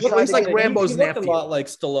 He's like Rambo's nephew. A lot like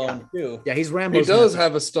Stallone too. Yeah, he's Rambo's. He does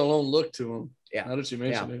have a Stallone look to him. Yeah. Now that you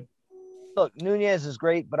mention it. Look, Nunez is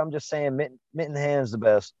great, but I'm just saying Mitten Hand's the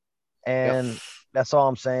best. And that's all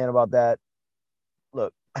I'm saying about that.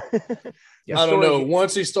 Look. I don't know.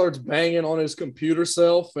 Once he starts banging on his computer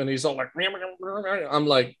self and he's all like, I'm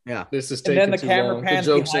like, this is taking too long. And then the camera pans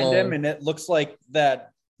behind him and it looks like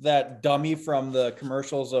that dummy from the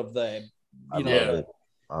commercials of the, the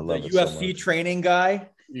UFC training guy.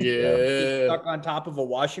 Yeah. Stuck on top of a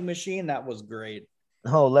washing machine. That was great.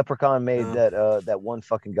 Oh, Leprechaun made that one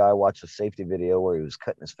fucking guy watch a safety video where he was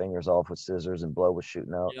cutting his fingers off with scissors and blood was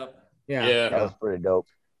shooting out. Yep. Yeah. That was pretty dope.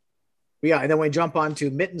 Yeah, and then we jump on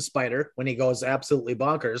to Mitten Spider when he goes absolutely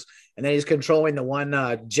bonkers, and then he's controlling the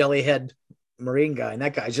one jellyhead Marine guy, and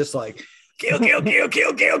that guy's just like, kill. I mean,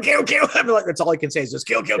 like, that's all he can say is just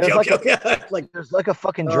kill. Like there's like a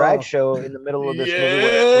fucking drag show in the middle of this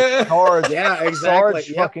movie. Exactly.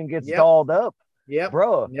 Sarge fucking gets dolled up. Yep,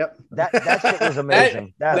 bro. Yep. That shit was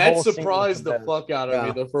amazing. That surprised the fuck out of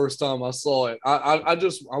me the first time I saw it. I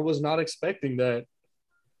was not expecting that.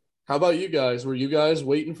 How about you guys? Were you guys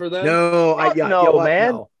waiting for that? No,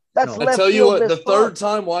 man. No. That's I tell you what, the third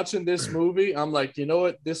time watching this movie, I'm like, you know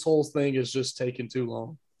what? This whole thing is just taking too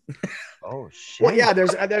long. Oh shit. Well, yeah,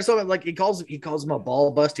 there's something like he calls him a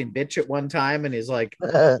ball busting bitch at one time, and he's like,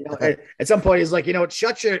 at some point he's like,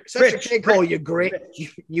 shut your cake hole, you great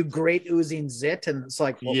oozing zit, and it's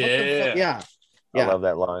like, well, what the fuck? Yeah. I love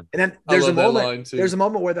that line. And then there's a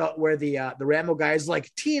moment where the Rambo guy is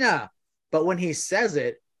like Tina, but when he says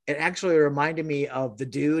it, it actually reminded me of the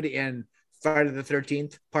dude in Friday the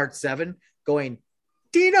 13th Part 7 going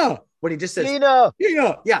Tina when he just says Tina.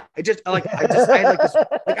 Yeah, I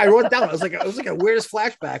wrote it down. It was like a weirdest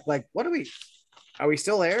flashback. Like, are we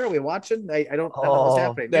still there? Are we watching? I don't know what's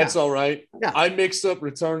happening. That's all right. Yeah. I mixed up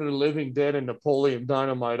Return of the Living Dead and Napoleon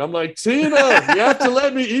Dynamite. I'm like, Tina, you have to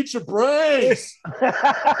let me eat your brains.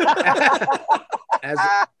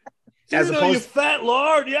 As opposed, you fat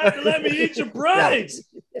lord, you have to let me eat your brains.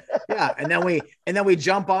 Yeah, and then we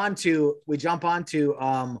jump onto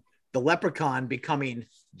the Leprechaun becoming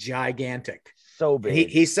gigantic. so big.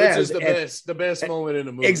 He says which is the best moment in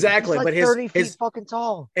the movie. Exactly, He's like but 30 feet his fucking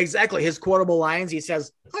tall. Exactly, his quotable lines. He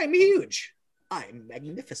says, "I'm huge. I'm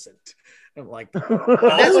magnificent." I'm like,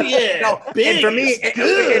 oh yeah. No, big,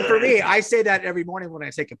 and for me, I say that every morning when I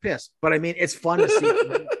take a piss. But I mean, it's fun to see,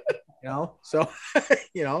 So,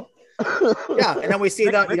 yeah. And then we see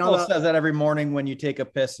that says that every morning when you take a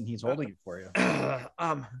piss, and he's holding it for you.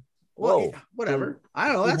 Well, whatever. I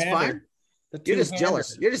don't know. That's fine. You're just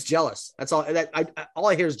jealous. You're just jealous. That's all. All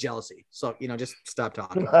I hear is jealousy. So just stop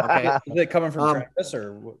talking. Okay. Is it coming from Travis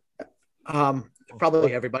or?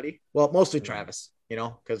 Probably everybody. Well, mostly Travis.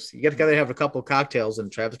 Because you get together, have a couple of cocktails, and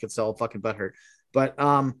Travis could sell fucking butthurt. But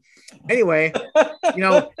anyway,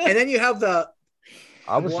 and then you have the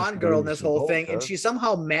blonde girl in this whole thing, and she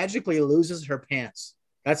somehow magically loses her pants.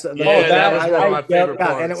 That's that was one of my favorite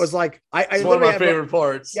parts. And it was like it's one of my favorite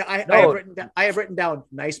parts. Yeah, I have written down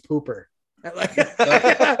nice pooper.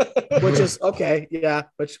 Which is okay, yeah.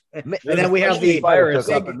 And then we have the virus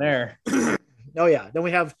up in there. Oh yeah, then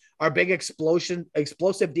we have our big explosive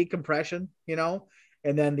decompression,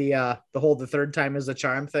 and then the third time is the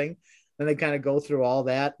charm thing. Then they kind of go through all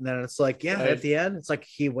that, and then it's like, at the end, it's like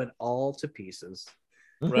he went all to pieces.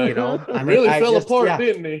 Right. Really fell apart,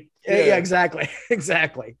 didn't he? Yeah, exactly.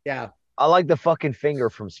 Yeah. I like the fucking finger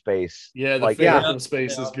from space. Yeah, the finger from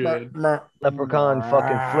space is good. Leprechaun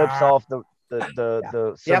fucking flips off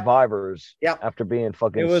the survivors after being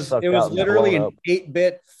fucking. It was literally an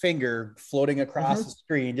 8-bit finger floating across the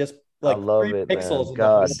screen, just like I love 3 it, pixels. Man.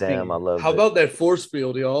 God damn, I love it. How about that force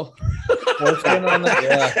field, y'all? Force field on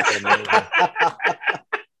that?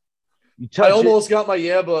 I almost got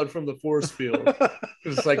my bud from the force field.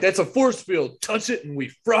 It's like, that's a force field. Touch it and we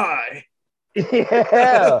fry.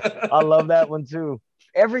 Yeah, I love that one too.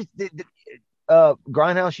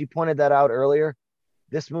 Grindhouse, you pointed that out earlier.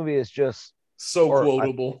 This movie is just so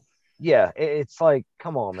quotable. It's like,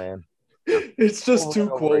 come on, man. It's just too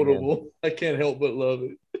quotable. Again. I can't help but love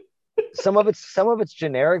it. Some of it's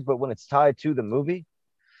generic, but when it's tied to the movie,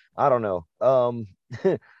 I don't know.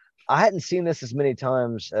 I hadn't seen this as many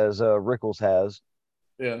times as Rickles has.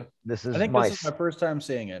 Yeah, this is my first time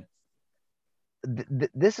seeing it.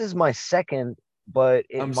 This is my second, but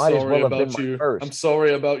it might as well have been my first. I'm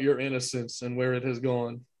sorry about your innocence and where it has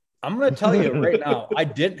gone. I'm going to tell you right now, I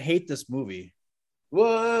didn't hate this movie.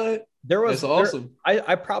 What? That's awesome.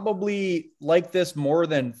 I probably like this more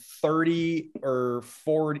than 30 or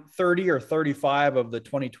 35 of the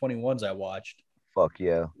 2021s I watched. Fuck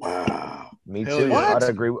yeah. Wow. Me too. Yeah.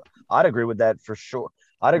 I'd agree with that for sure.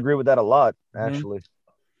 I'd agree with that a lot, actually.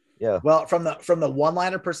 Yeah. Well, from the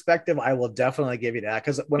one-liner perspective, I will definitely give you that,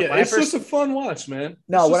 because it's just a fun watch, man.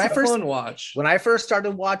 No, when I first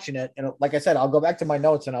started watching it, and like I said, I'll go back to my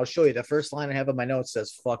notes and I'll show you the first line I have in my notes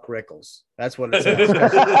says "fuck Rickles." That's what it says.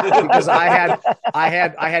 Because I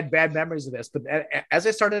had bad memories of this, but as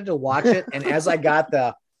I started to watch it, and as I got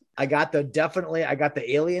the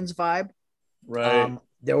Aliens vibe, right?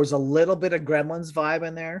 There was a little bit of Gremlins vibe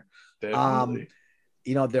in there. Definitely.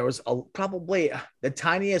 There was probably the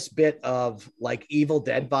tiniest bit of like Evil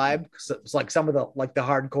Dead vibe. So it's like some of the the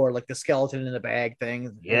hardcore, like the skeleton in the bag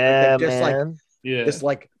thing. Yeah, just man. Just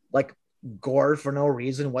like gore for no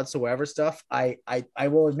reason whatsoever stuff. I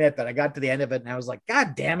will admit that I got to the end of it and I was like,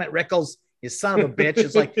 God damn it, Rickles, you son of a bitch.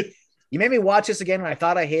 It's like, you made me watch this again when I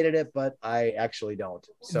thought I hated it, but I actually don't.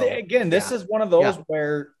 So again, this is one of those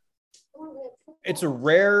where it's a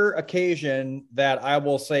rare occasion that I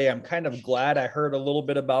will say I'm kind of glad I heard a little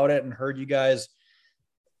bit about it and heard you guys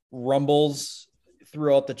rumbles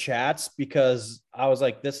throughout the chats, because I was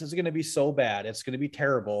like, this is going to be so bad. It's going to be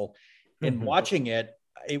terrible. And watching it,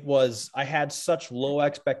 I had such low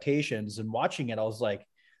expectations, and watching it, I was like,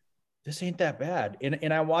 this ain't that bad.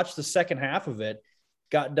 And I watched the second half of it,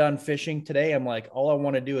 got done fishing today. I'm like, all I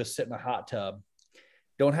want to do is sit in a hot tub.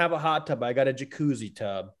 Don't have a hot tub. I got a jacuzzi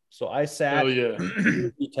tub. So I sat in a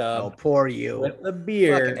jacuzzi tub. Oh, poor you. With the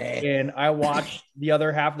beer, and I watched the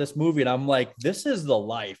other half of this movie, and I'm like, this is the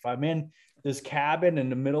life. I'm in this cabin in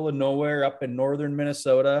the middle of nowhere up in northern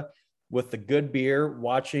Minnesota with the good beer,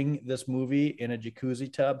 watching this movie in a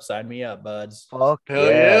jacuzzi tub. Sign me up, buds. Fuck hell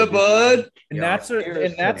yeah, bud. And that's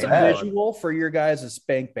a visual for your guys'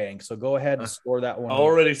 Spank Bank. So go ahead and score that one. I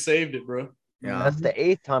already saved it, bro. Yeah, that's the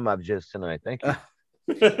 8th time I've jizzed tonight. Thank you.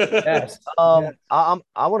 Yes. I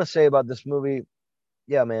want to say about this movie.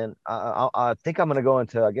 Yeah, man. I think I'm gonna go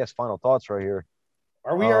into, I guess, final thoughts right here.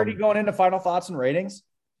 Are we already going into final thoughts and ratings?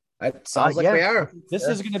 It sounds like we are. This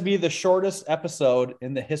is going to be the shortest episode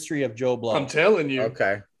in the history of Joe Blow. I'm telling you.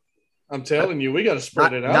 Okay. I'm telling you, we got to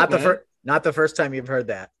spread it out. Not the first time you've heard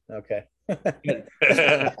that. Okay.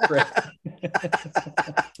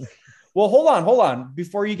 Well, hold on.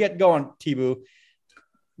 Before you get going, T-Boo,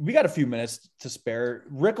 we got a few minutes to spare.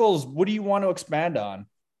 Rickles, what do you want to expand on?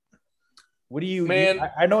 What do you, man?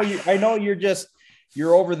 I know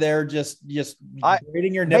you're over there just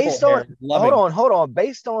grating your nipple hair. Hold on.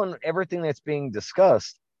 Based on everything that's being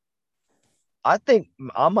discussed, I think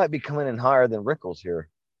I might be coming in higher than Rickles here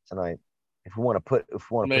tonight. If we want to put some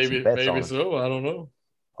bets on. Maybe so. I don't know.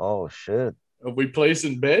 Oh shit. Are we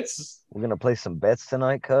placing bets? We're gonna play some bets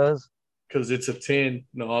tonight, cuz. Because it's a 10.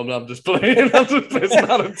 No, I'm just playing. It's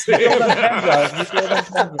not a 10.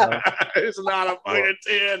 It's not a fucking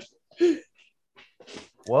 10.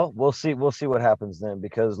 Well, we'll see what happens then,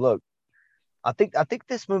 because look, I think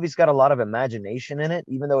this movie's got a lot of imagination in it,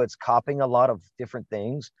 even though it's copying a lot of different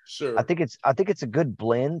things. Sure. I think it's a good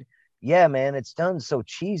blend. Yeah, man, it's done so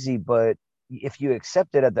cheesy, but if you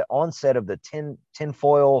accept it at the onset of the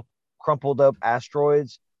tinfoil crumpled up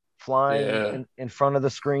asteroids flying in front of the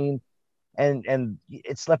screen, and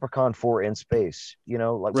it's Leprechaun 4 in space,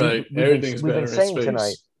 like right. we've been saying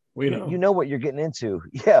tonight. We know. You know what you're getting into.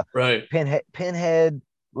 Yeah. Right. Pinhead,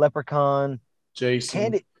 Leprechaun,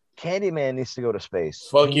 Jason. Candyman needs to go to space.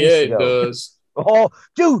 Fuck yeah, it does. Oh,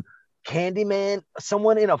 dude, Candyman,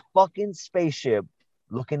 someone in a fucking spaceship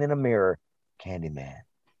looking in a mirror. Candyman.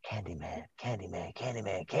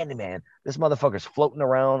 This motherfucker's floating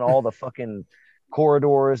around all the fucking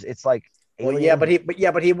corridors. It's like Well, yeah, but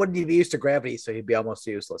he wouldn't be used to gravity, so he'd be almost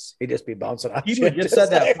useless. He'd just be bouncing off. He just said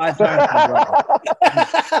that 5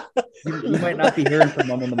 times. You might not be hearing from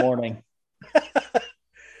him in the morning.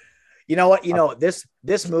 You know what? This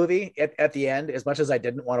movie at the end, as much as I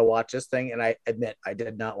didn't want to watch this thing, and I admit I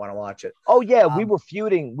did not want to watch it. Oh yeah, we were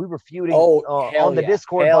feuding. On the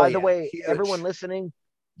Discord. By the way, huge. Everyone listening,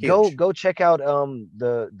 huge. Go check out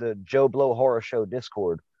the Joe Blow Horror Show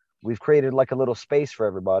Discord. We've created like a little space for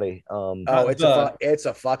everybody. It's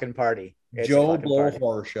a fucking party. Joe Blow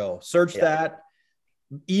Horror Show. Search that.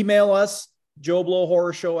 Email us,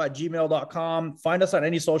 joeblowhorrorshow@gmail.com. Find us on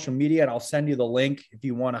any social media, and I'll send you the link if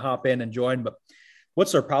you want to hop in and join. But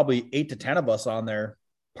what's there? Probably 8 to 10 of us on there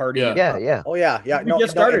partying. Yeah. Oh yeah. We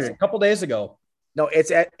just started it a couple days ago. No,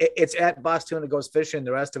 it's at Boss Tuna Goes Fishing.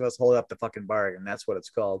 The rest of us hold up the fucking bar, and that's what it's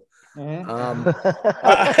called. Mm-hmm.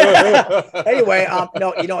 Anyway,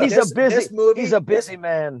 he's a busy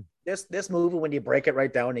man. This movie, when you break it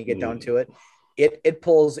right down and you get down to it, it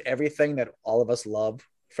pulls everything that all of us love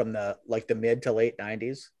from the mid to late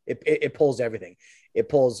 90s. It pulls everything. It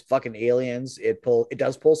pulls fucking Aliens. It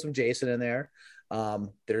does pull some Jason in there.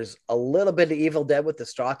 There's a little bit of Evil Dead with the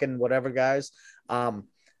Strachan whatever guys.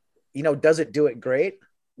 Does it do it great?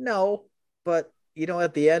 No, but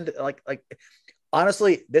at the end, like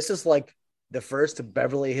honestly, this is like the first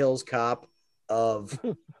Beverly Hills Cop of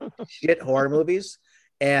shit horror movies,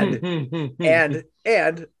 and the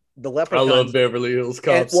Leprechaun. I love Beverly Hills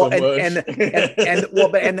Cop so much. And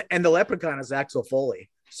the Leprechaun is Axel Foley.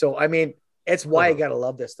 So I mean, it's why you gotta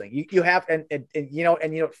love this thing. You have and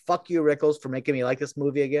fuck you, Rickles, for making me like this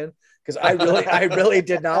movie again, because I really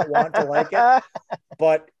did not want to like it,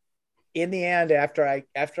 but in the end, after I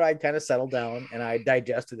kind of settled down and I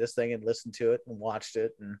digested this thing and listened to it and watched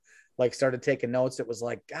it and started taking notes, it was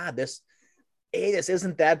like, God, this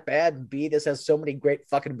isn't that bad. And B, this has so many great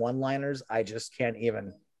fucking one-liners. I just can't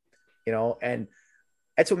even, and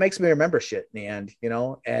that's what makes me remember shit in the end,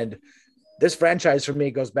 and this franchise for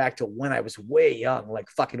me goes back to when I was way young, like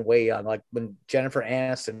fucking way young, like when Jennifer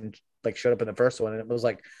Aniston showed up in the first one, and it was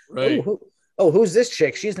like, right. Who's this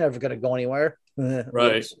chick? She's never going to go anywhere.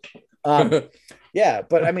 Right. Yeah,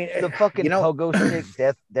 but I mean, the fucking pogo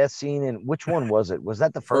stick death scene, and which one was it? Was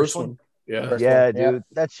that the first one? Yeah. Yeah, dude,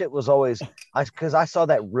 that shit was always because I saw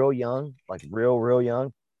that real young, like real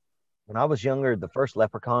young. When I was younger, the first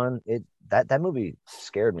Leprechaun, that movie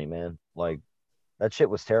scared me, man. Like that shit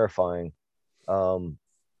was terrifying.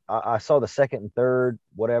 I saw the second and third,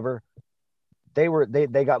 whatever. They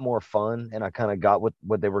got more fun, and I kind of got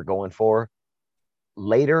what they were going for.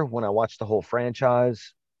 Later, when I watched the whole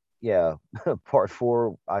franchise, part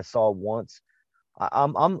 4 I saw once. I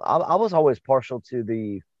was always partial to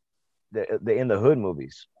the In the Hood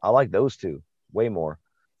movies. I like those two way more.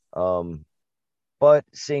 But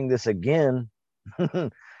seeing this again,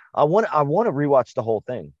 I want to rewatch the whole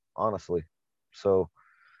thing, honestly. So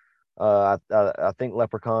I think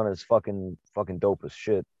Leprechaun is fucking dope as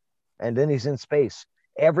shit. And then he's in space.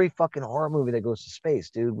 Every fucking horror movie that goes to space,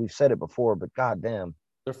 dude. We've said it before, but goddamn,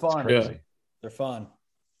 they're fun. Yeah. They're fun.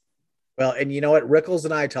 Well, and you know what? Rickles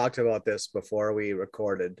and I talked about this before we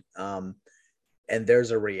recorded. And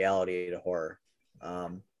there's a reality to horror.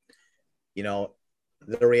 The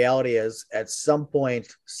reality is at some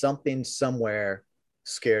point, something somewhere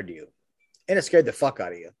scared you. and it scared the fuck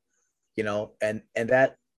out of you, and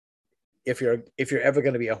that if you're ever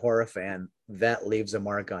going to be a horror fan, that leaves a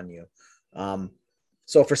mark on you.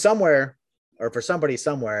 So for somebody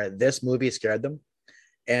somewhere, this movie scared them.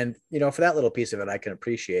 And, for that little piece of it, I can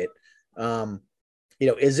appreciate.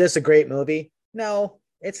 Is this a great movie? No,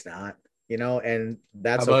 it's not, and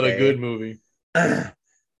that's How about okay. a good movie?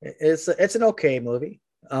 It's an okay movie.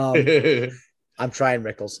 I'm trying,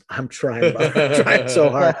 Rickles. I'm trying so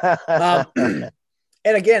hard.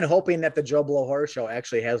 And again, hoping that the Joe Blow Horror Show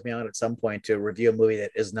actually has me on at some point to review a movie that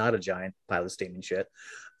is not a giant pile of steaming shit.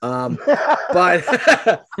 But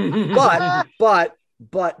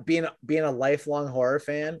being a lifelong horror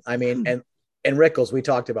fan, I mean, and Rickles, we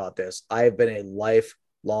talked about this. I've been a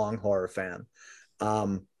lifelong horror fan.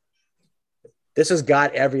 This has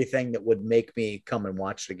got everything that would make me come and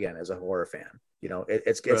watch it again as a horror fan.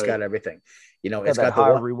 It's got everything. It's got the high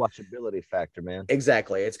rewatchability factor, man.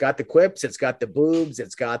 Exactly. It's got the quips, it's got the boobs,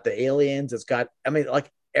 it's got the aliens, it's got,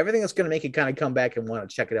 everything that's going to make you kind of come back and want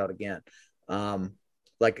to check it out again. I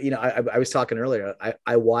was talking earlier,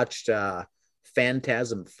 I watched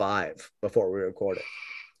Phantasm 5 before we recorded.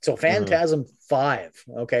 So Phantasm 5,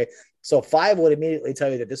 okay. So 5 would immediately tell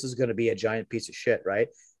you that this is going to be a giant piece of shit, right?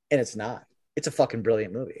 And it's not. It's a fucking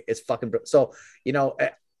brilliant movie. It's fucking so,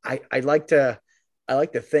 I like to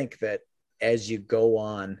think that as you go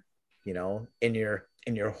on, in your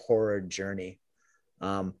horror journey,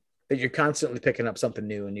 that you're constantly picking up something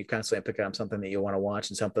new, and you're constantly picking up something that you want to watch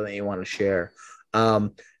and something that you want to share.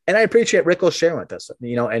 And I appreciate Rickles sharing with us,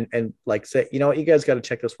 and like say, you guys got to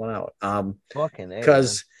check this one out.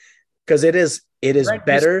 Because it is Brent,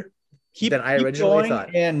 better than I originally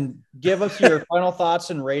thought. And give us your final thoughts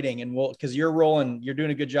and rating, and because you're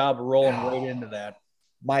doing a good job of rolling right into that.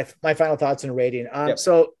 My final thoughts and rating.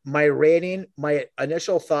 So my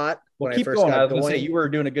initial thought when I first got going. I was going to say you were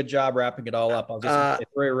doing a good job wrapping it all up. I was just going to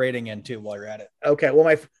throw a rating in too while you're at it. Okay.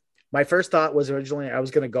 Well, my first thought was originally I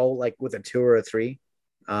was going to go like with a 2 or a 3.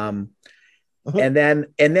 And then,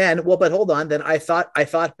 well, but hold on. Then I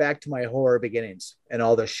thought back to my horror beginnings and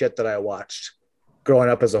all the shit that I watched growing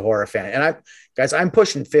up as a horror fan. And I'm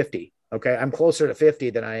pushing 50. Okay. I'm closer to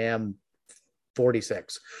 50 than I am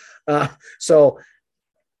 46. So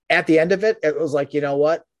at the end of it, it was like, you know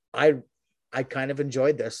what? I kind of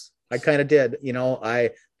enjoyed this. I kind of did,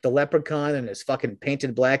 the Leprechaun and his fucking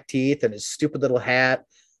painted black teeth and his stupid little hat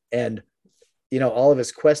and, all of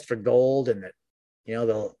his quest for gold and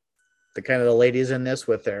the kind of the ladies in this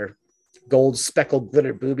with their gold speckled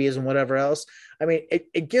glitter boobies and whatever else. I mean,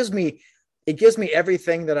 it gives me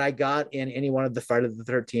everything that I got in any one of the Friday the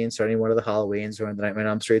 13th or any one of the Halloweens or the Nightmare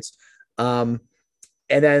on Elm Streets. And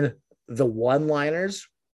then the one-liners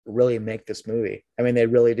really make this movie. I mean, they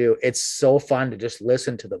really do. It's so fun to just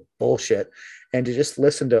listen to the bullshit and to just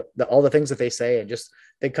listen to all the things that they say and just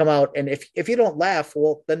they come out. And if you don't laugh,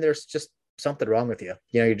 well, then there's just something wrong with you.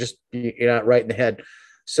 You're not right in the head.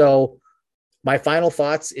 So my final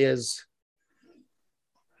thoughts is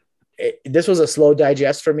this was a slow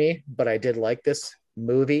digest for me, but I did like this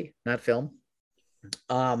movie, not film.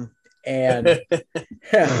 And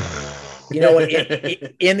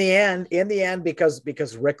in the end, because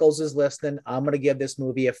Rickles is listening, I'm going to give this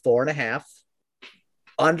movie a 4.5,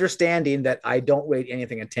 understanding that I don't rate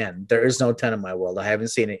anything a 10. There is no 10 in my world. I haven't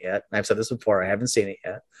seen it yet. I've said this before. I haven't seen it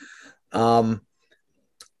yet.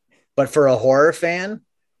 But for a horror fan,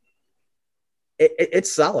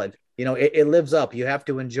 it's solid. It lives up. You have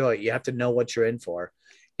to enjoy it. You have to know what you're in for.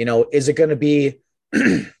 Is it going to be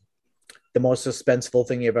the most suspenseful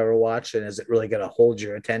thing you've ever watched? And is it really going to hold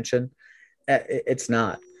your attention? It's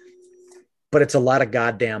not, but it's a lot of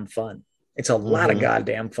goddamn fun. It's a lot of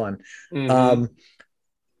goddamn fun.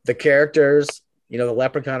 The characters, the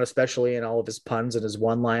Leprechaun, especially, and all of his puns and his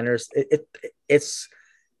one-liners, it's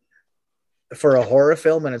for a horror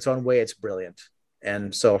film in its own way, it's brilliant.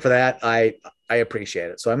 And so for that, I appreciate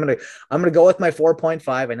it. So I'm gonna go with my 4.5.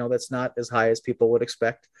 I know that's not as high as people would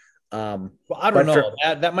expect. Well, I don't know.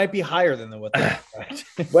 That might be higher than what that.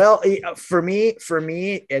 Well, for me,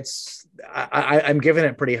 it's I'm giving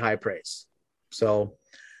it pretty high praise. So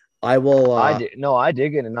I will. I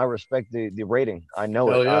dig it, and I respect the rating. I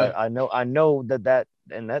know it. Yeah. I know that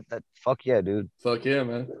fuck yeah, dude. Fuck yeah,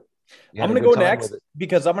 man. I'm gonna go next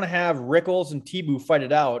because I'm gonna have Rickles and T-Boo fight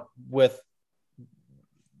it out with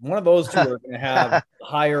one of those two are gonna have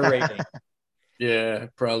higher rating. Yeah,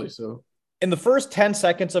 probably so. In the first 10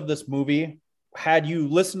 seconds of this movie, had you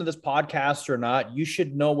listened to this podcast or not, you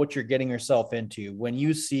should know what you're getting yourself into when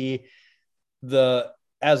you see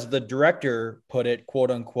as the director put it, quote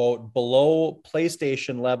unquote, below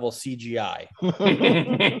PlayStation level CGI.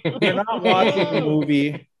 You're not watching a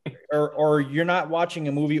movie or you're not watching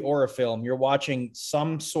a movie or a film. You're watching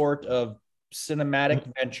some sort of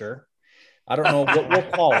cinematic venture. I don't know what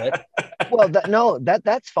we'll call it. Well,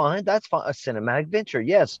 that's fine. That's fine. A cinematic venture.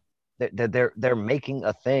 Yes. They're making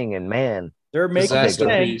a thing, and man, they're making a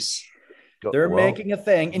thing. They're well, making a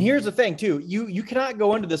thing. And here's the thing too. You cannot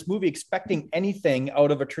go into this movie expecting anything out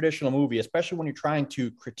of a traditional movie, especially when you're trying to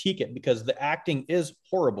critique it, because the acting is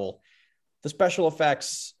horrible. The special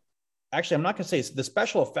effects, actually, I'm not going to say the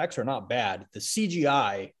special effects are not bad. The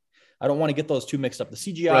CGI, I don't want to get those two mixed up. The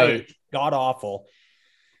CGI is god awful.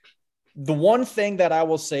 The one thing that I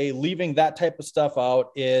will say, leaving that type of stuff out,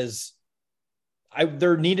 is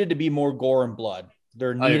there needed to be more gore and blood.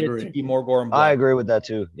 There needed to be more gore and blood. I agree with that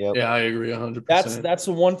too. Yep. Yeah, I agree 100%. That's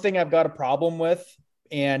the one thing I've got a problem with.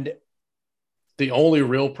 And the only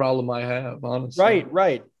real problem I have, honestly.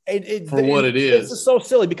 Right. It is. This is so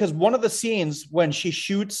silly because one of the scenes when she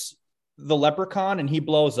shoots the leprechaun and he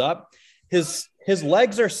blows up, his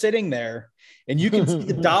legs are sitting there. And you can see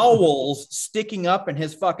the dowels sticking up in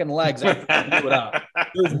his fucking legs after he blew it up.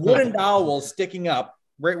 There's wooden dowels sticking up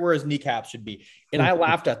right where his kneecaps should be. And I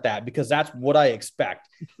laughed at that because that's what I expect.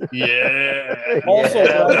 Yeah. Also,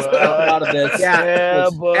 out of this.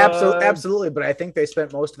 Absolutely. But I think they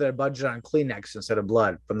spent most of their budget on Kleenex instead of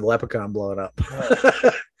blood from the leprechaun blowing up.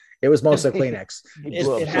 It was mostly Kleenex.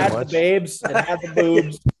 It had the babes, it had the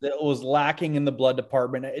boobs. It was lacking in the blood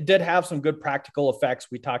department. It did have some good practical effects.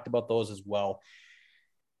 We talked about those as well.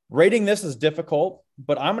 Rating this is difficult,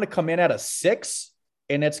 but I'm going to come in at a 6,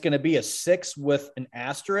 and it's going to be a 6 with an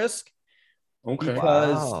asterisk. Okay.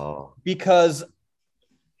 Because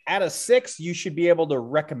at a 6, you should be able to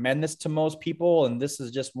recommend this to most people, and this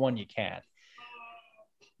is just one you can't.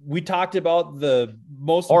 We talked about the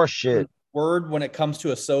most horseshit word when it comes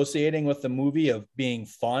to associating with the movie of being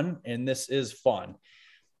fun, and this is fun.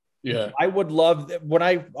 Yeah. I would love, when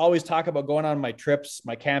I always talk about going on my trips,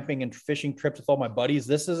 my camping and fishing trips with all my buddies,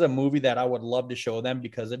 this is a movie that I would love to show them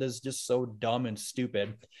because it is just so dumb and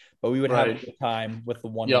stupid, but we would have a good time with the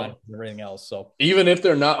one-line and everything else. So even if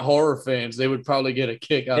they're not horror fans, they would probably get a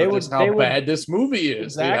kick out of just how bad this movie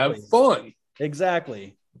is. Exactly. They have fun.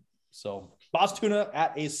 Exactly. So Boss Tuna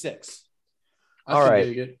at a 6. All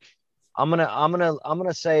right. I'm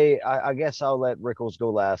gonna say I guess I'll let Rickles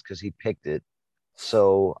go last because he picked it.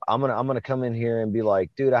 So I'm gonna come in here and be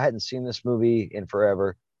like, dude, I hadn't seen this movie in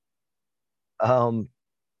forever.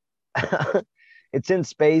 It's in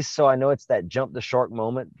space, so I know it's that jump the shark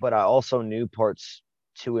moment, but I also knew parts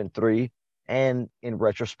 2 and 3, and in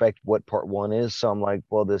retrospect, what part 1 is. So I'm like,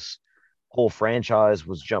 well, this whole franchise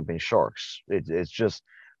was jumping sharks. It's just.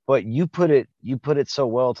 But you put it so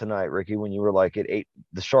well tonight, Ricky, when you were like, the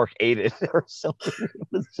shark ate it or something. It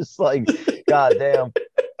was just like, God damn.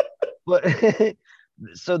 But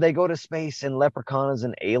so they go to space and Leprechaun is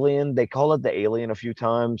an alien. They call it the alien a few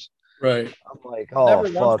times. Right. I'm like, oh, never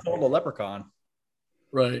fuck. once called a leprechaun.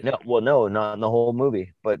 Right. No, well, no, not in the whole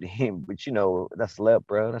movie. But you know, that's the Lep,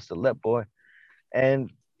 bro. That's the Lep boy.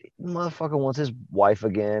 And motherfucker wants his wife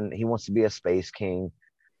again. He wants to be a space king.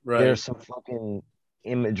 Right. There's some fucking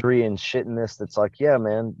imagery and shit in this that's like, yeah,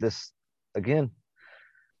 man, this again,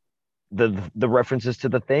 the references to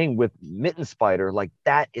the Thing with Mitten Spider, like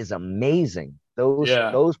that is amazing.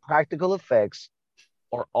 Those practical effects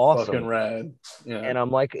are awesome. Fucking rad. Yeah. And I'm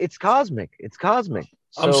like, it's cosmic.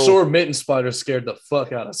 So, I'm sure Mitten Spider scared the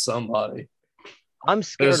fuck out of somebody. I'm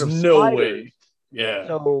scared There's of no spiders. way. Yeah.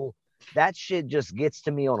 So that shit just gets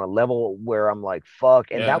to me on a level where I'm like, fuck.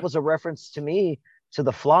 And that was a reference to me to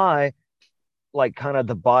The Fly, like kind of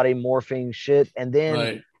the body morphing shit. And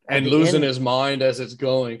then and losing his mind as it's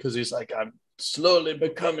going, because he's like, I'm slowly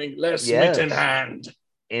becoming less mitten hand.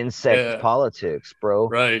 Insect politics, bro.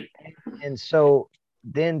 Right. And so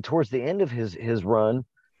then towards the end of his run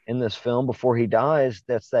in this film before he dies,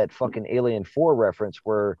 that's that fucking Alien 4 reference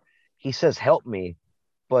where he says, help me,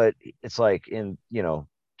 but it's like in,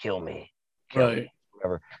 kill me,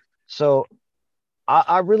 whatever. So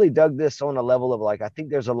I really dug this on a level of like, I think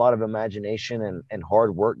there's a lot of imagination and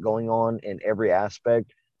hard work going on in every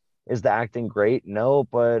aspect. Is the acting great? No,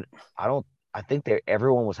 but I think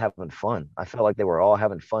everyone was having fun. I felt like they were all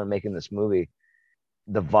having fun making this movie.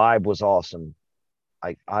 The vibe was awesome.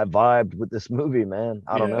 I vibed with this movie, man.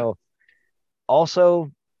 I don't know.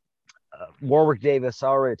 Also, Warwick Davis, I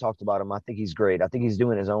already talked about him. I think he's great. I think he's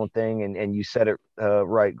doing his own thing. And you said it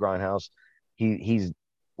right, Grindhouse.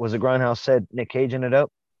 Was it Grindhouse said Nick Cage in it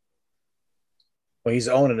up? Well, he's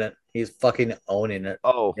owning it. He's fucking owning it.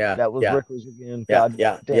 Oh, yeah. That was Rickles again. God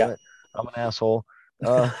damn it. I'm an asshole.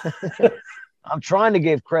 I'm trying to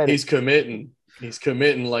give credit. He's committing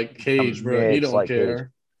like Cage, bro. He don't care. Cage.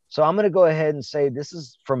 So I'm going to go ahead and say this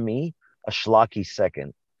is, for me, a schlocky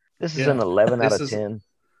second. This is an 11 out of 10.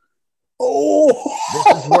 Oh,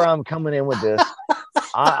 this is where I'm coming in with this.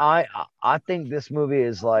 I think this movie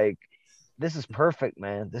is like, this is perfect,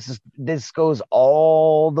 man. This goes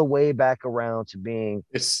all the way back around to being,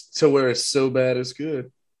 it's to where it's so bad it's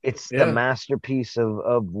good. It's the masterpiece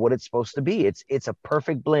of what it's supposed to be. It's a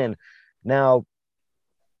perfect blend. Now,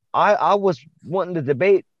 I was wanting to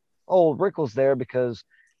debate old Rickles there because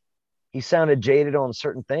he sounded jaded on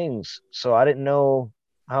certain things, so I didn't know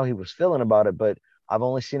how he was feeling about it. But I've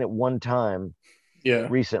only seen it one time,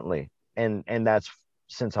 recently, and that's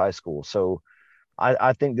since high school. So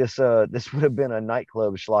I think this would have been a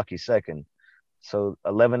nightclub schlocky second. So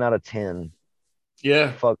 11 out of 10.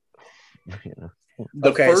 Yeah. Fuck. You know.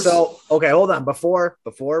 Hold on. Before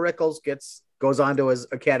Rickles goes on to his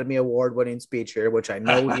Academy Award winning speech here, which I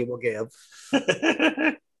know he will give.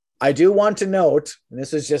 I do want to note, and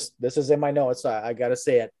this is in my notes, so I gotta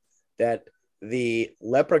say it, that the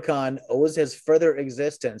Leprechaun owes his further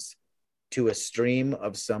existence to a stream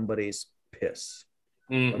of somebody's piss.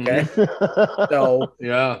 Mm-hmm. Okay. So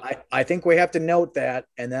yeah, I think we have to note that,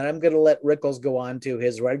 and then I'm gonna let Rickles go on to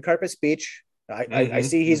his red carpet speech. I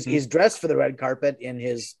see he's dressed for the red carpet in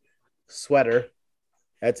his sweater.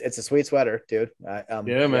 It's a sweet sweater, dude.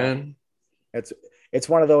 Man. It's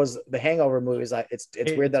one of those the Hangover movies. It's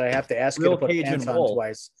weird that I have to ask you to put Cajun pants wool. on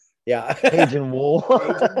twice. Yeah, Cajun wool.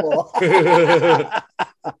 Cajun wool.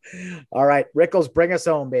 All right, Rickles, bring us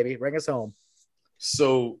home, baby. Bring us home.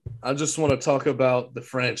 So I just want to talk about the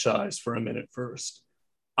franchise for a minute first.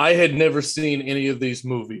 I had never seen any of these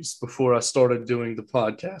movies before I started doing the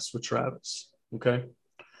podcast with Travis. Okay.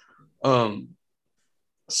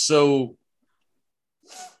 So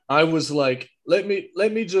I was like, let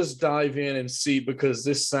me just dive in and see, because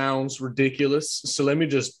this sounds ridiculous. So let me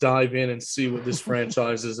just dive in and see what this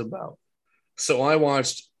franchise is about. So I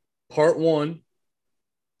watched part 1,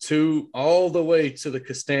 2, all the way to the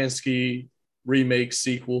Kostansky remake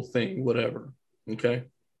sequel thing, whatever. Okay.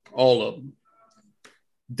 All of them.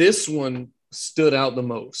 This one stood out the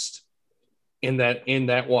most in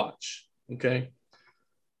that watch. Okay.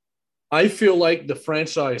 I feel like the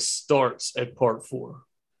franchise starts at part 4.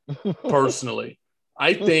 Personally,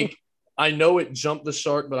 I know it jumped the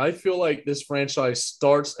shark, but I feel like this franchise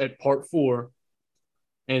starts at part 4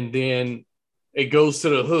 and then it goes to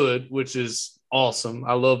the Hood, which is awesome.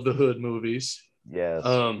 I love the Hood movies. Yes.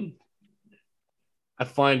 I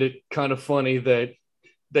find it kind of funny that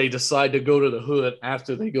they decide to go to the Hood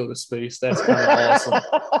after they go to space. That's kind of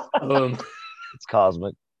awesome. It's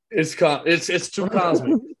cosmic. It's too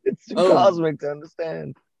cosmic. It's too cosmic to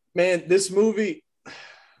understand. Man, this movie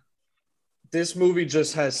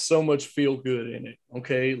just has so much feel good in it.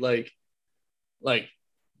 Okay, like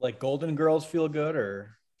Golden Girls feel good,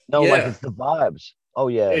 or no, like it's the vibes. Oh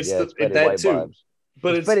yeah, it's Betty White too. Vibes.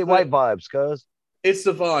 But it's Betty White vibes, cuz. It's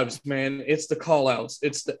the vibes, man. It's the call outs.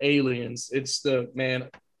 It's the aliens. It's the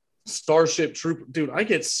Starship Trooper. Dude, I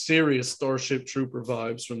get serious Starship Trooper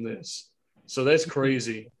vibes from this. So that's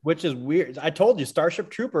crazy. Which is weird. I told you, Starship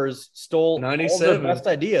Troopers stole 97. all their best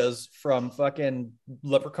ideas from fucking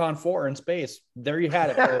Leprechaun 4 in space. There you had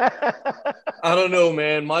it. I don't know,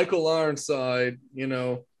 man. Michael Ironside,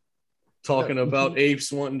 talking about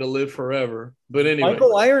apes wanting to live forever. But anyway.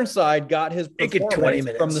 Michael Ironside got his performance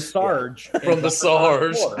from the Sarge. Yeah. From the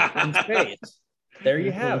Sarge. In space. There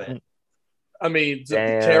you have it. I mean, the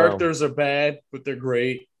characters are bad, but they're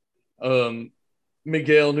great.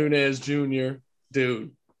 Miguel Nunez Jr.,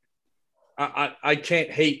 dude, I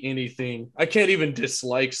can't hate anything. I can't even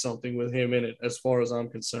dislike something with him in it, as far as I'm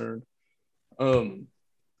concerned.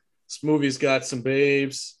 This movie's got some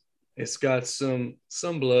babes. It's got some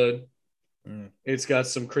blood. It's got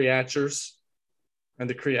some creatures, and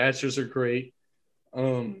the creatures are great.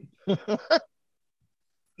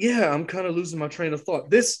 Yeah, I'm kind of losing my train of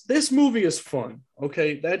thought. This movie is fun.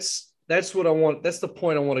 Okay, that's what I want. That's the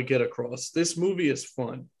point I want to get across. This movie is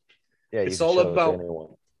fun. Yeah, it's all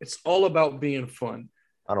about being fun.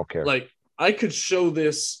 I don't care. Like, I could show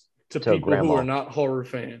this to people who are not horror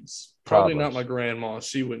fans. Probably not my grandma.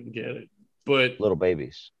 She wouldn't get it. But little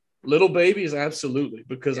babies, absolutely,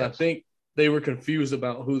 because I think they were confused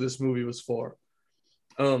about who this movie was for.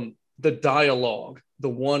 The dialogue, the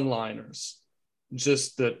one-liners,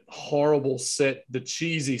 just the horrible set, the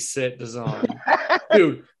cheesy set design.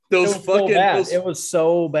 Dude, it was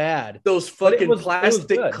so bad. Those fucking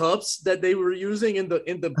plastic cups that they were using in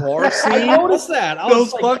the bar scene. I noticed that.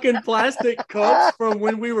 Those fucking plastic cups from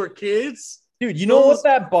when we were kids. Dude, you know what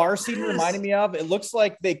that bar scene reminded me of? It looks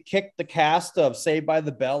like they kicked the cast of Saved by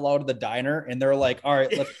the Bell out of the diner, and they're like, all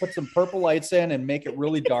right, let's put some purple lights in and make it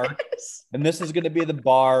really dark. And this is going to be the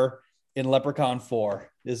bar in Leprechaun 4,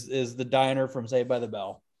 is the diner from Saved by the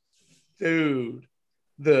Bell. Dude,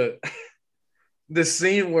 the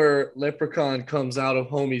scene where Leprechaun comes out of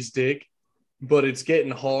homie's dick, but it's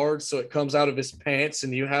getting hard, so it comes out of his pants,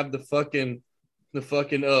 and you have the fucking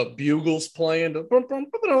bugles playing. The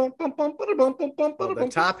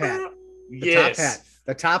top hat.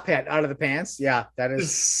 The top hat out of the pants. Yeah, that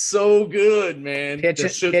is so good, man.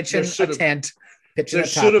 Pitching a tent. There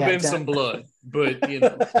should have been some blood, but you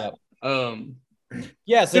know.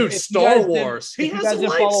 Yes, dude, Star Wars. He has a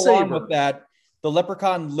lightsaber. Follow along with that. The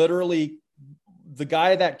Leprechaun literally, the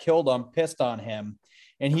guy that killed him pissed on him,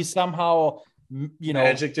 and he somehow, you know,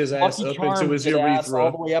 magicked his ass up into his urethra,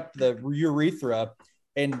 all the way up the urethra,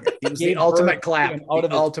 and it was the ultimate clap. The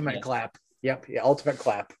ultimate clap. Yep, the ultimate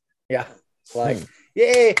clap. Yeah, like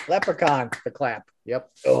yay, Leprechaun. The clap. Yep.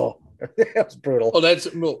 Oh, that was brutal.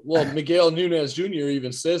 Oh, well, Miguel Nunez Jr.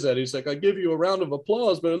 even says that. He's like, I give you a round of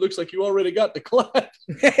applause, but it looks like you already got the clap.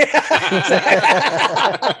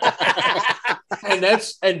 and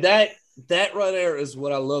that right there is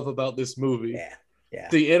what I love about this movie. Yeah.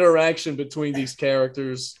 The interaction between these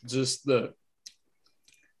characters, just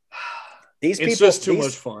it's just too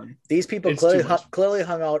much fun. These people clearly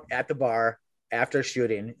hung out at the bar after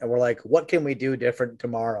shooting, and we're like, what can we do different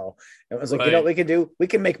tomorrow? And it was like, you know what we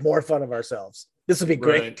can make more fun of ourselves. This would be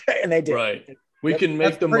great. Right. And they did. Right. We can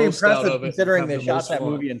make the most out of it. Considering they shot that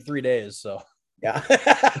movie in 3 days. So yeah.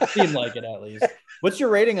 It seemed like it at least. What's your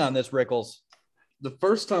rating on this, Rickles? The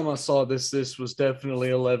first time I saw this was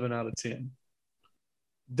definitely 11 out of 10.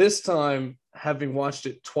 This time, having watched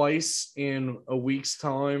it twice in a week's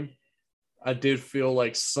time, I did feel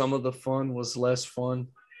like some of the fun was less fun.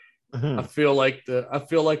 Mm-hmm. I feel like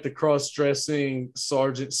the cross-dressing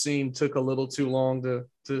sergeant scene took a little too long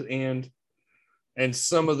to end, and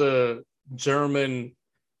some of the German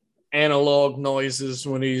analog noises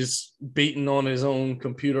when he's beating on his own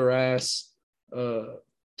computer ass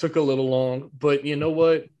took a little long. But you know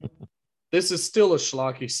what? This is still a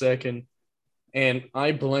schlocky second, and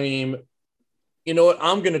I blame. You know what?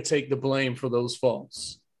 I'm going to take the blame for those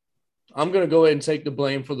faults. I'm going to go ahead and take the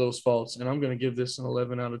blame for those faults, and I'm going to give this an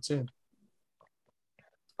 11 out of 10.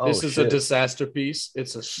 This is a disaster piece.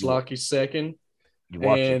 It's a schlocky second. You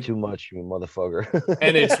watch it too much, you motherfucker.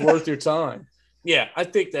 And it's worth your time. Yeah, I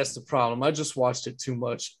think that's the problem. I just watched it too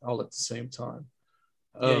much all at the same time.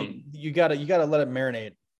 You gotta let it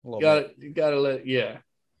marinate a little bit. You gotta let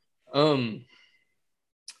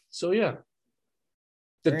So yeah,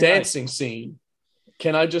 the Very dancing scene.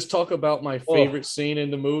 Can I just talk about my favorite scene in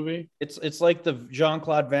the movie? It's like the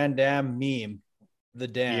Jean-Claude Van Damme meme, the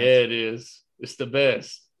dance. Yeah, it is. It's the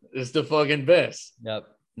best. It's the fucking best. Yep.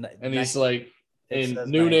 And he's like, and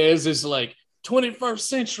Nunez is like, 21st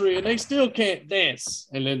century, and they still can't dance.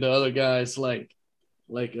 And then the other guy's like,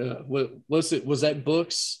 what was it? Was that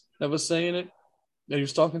Books that was saying it? That he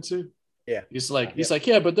was talking to? Yeah. He's like,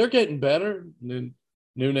 yeah, but they're getting better. And then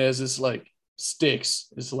Nunez is like, Sticks.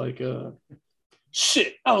 It's like,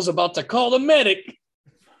 shit, I was about to call the medic.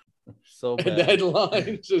 So bad. And that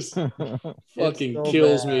line just fucking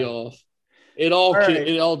kills me off. It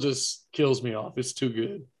all just kills me off. It's too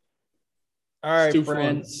good. All right,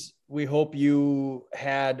 friends. We hope you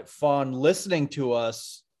had fun listening to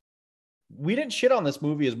us. We didn't shit on this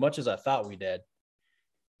movie as much as I thought we did.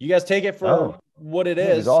 You guys take it for what it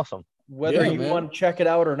is. It's awesome. Whether you want to check it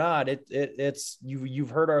out or not, it's you've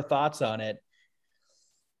heard our thoughts on it.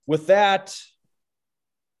 With that,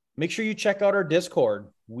 make sure you check out our Discord.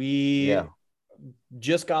 We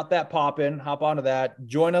just got that popping. Hop onto that.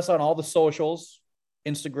 Join us on all the socials: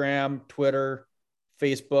 Instagram, Twitter,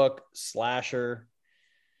 Facebook, Slasher.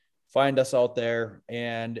 Find us out there.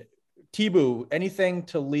 And T-Boo, anything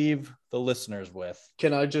to leave the listeners with?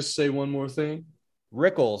 Can I just say one more thing?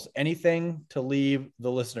 Rickles, anything to leave the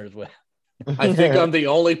listeners with? I think I'm the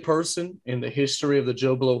only person in the history of the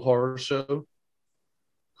Joe Blow Horror Show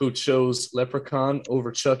who chose Leprechaun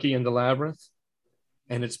over Chucky and the Labyrinth.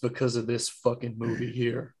 And it's because of this fucking movie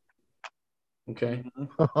here. Okay?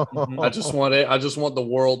 I just want the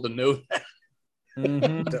world to know that.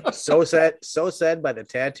 Mm-hmm. So said by the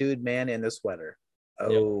tattooed man in the sweater.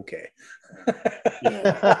 Okay.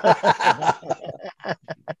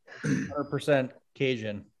 100%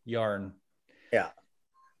 Cajun yarn. Yeah.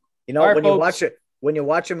 You know, when you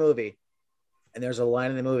watch a movie and there's a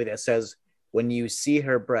line in the movie that says, when you see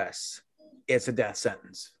her breasts, it's a death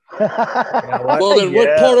sentence. Well, then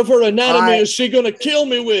what part of her anatomy is she going to kill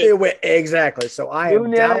me with? Exactly. So I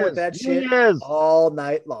am down with that shit all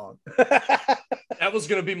night long. That was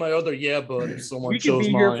going to be my other bud if someone chose mine. We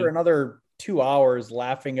could be here for another 2 hours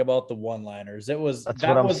laughing about the one-liners. That was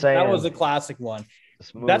a classic one.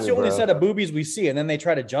 That's the only set of boobies we see, and then they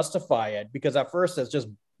try to justify it because at first it's just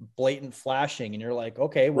blatant flashing, and you're like,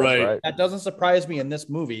 okay, well, that doesn't surprise me in this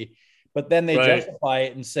movie. But then they justify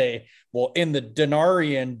it and say, well, in the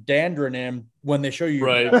Denarian Dandronym, when they show you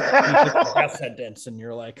your death sentence, and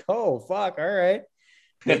you're like, oh, fuck, all right.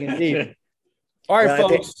 Digging deep. All right,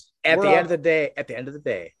 folks. At the end of the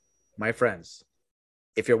day, my friends,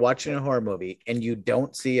 if you're watching a horror movie and you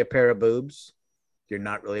don't see a pair of boobs, you're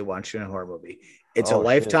not really watching a horror movie. It's a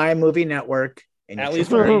Lifetime movie network. And at least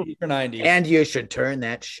for 80s or 90s. And you should turn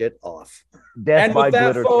that shit off. And with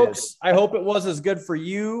that, folks, I hope it was as good for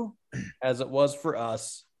you as it was for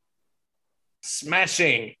us.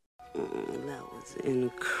 Smashing. That was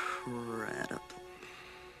incredible.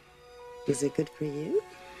 Is it good for you?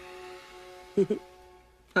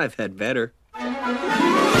 I've had better.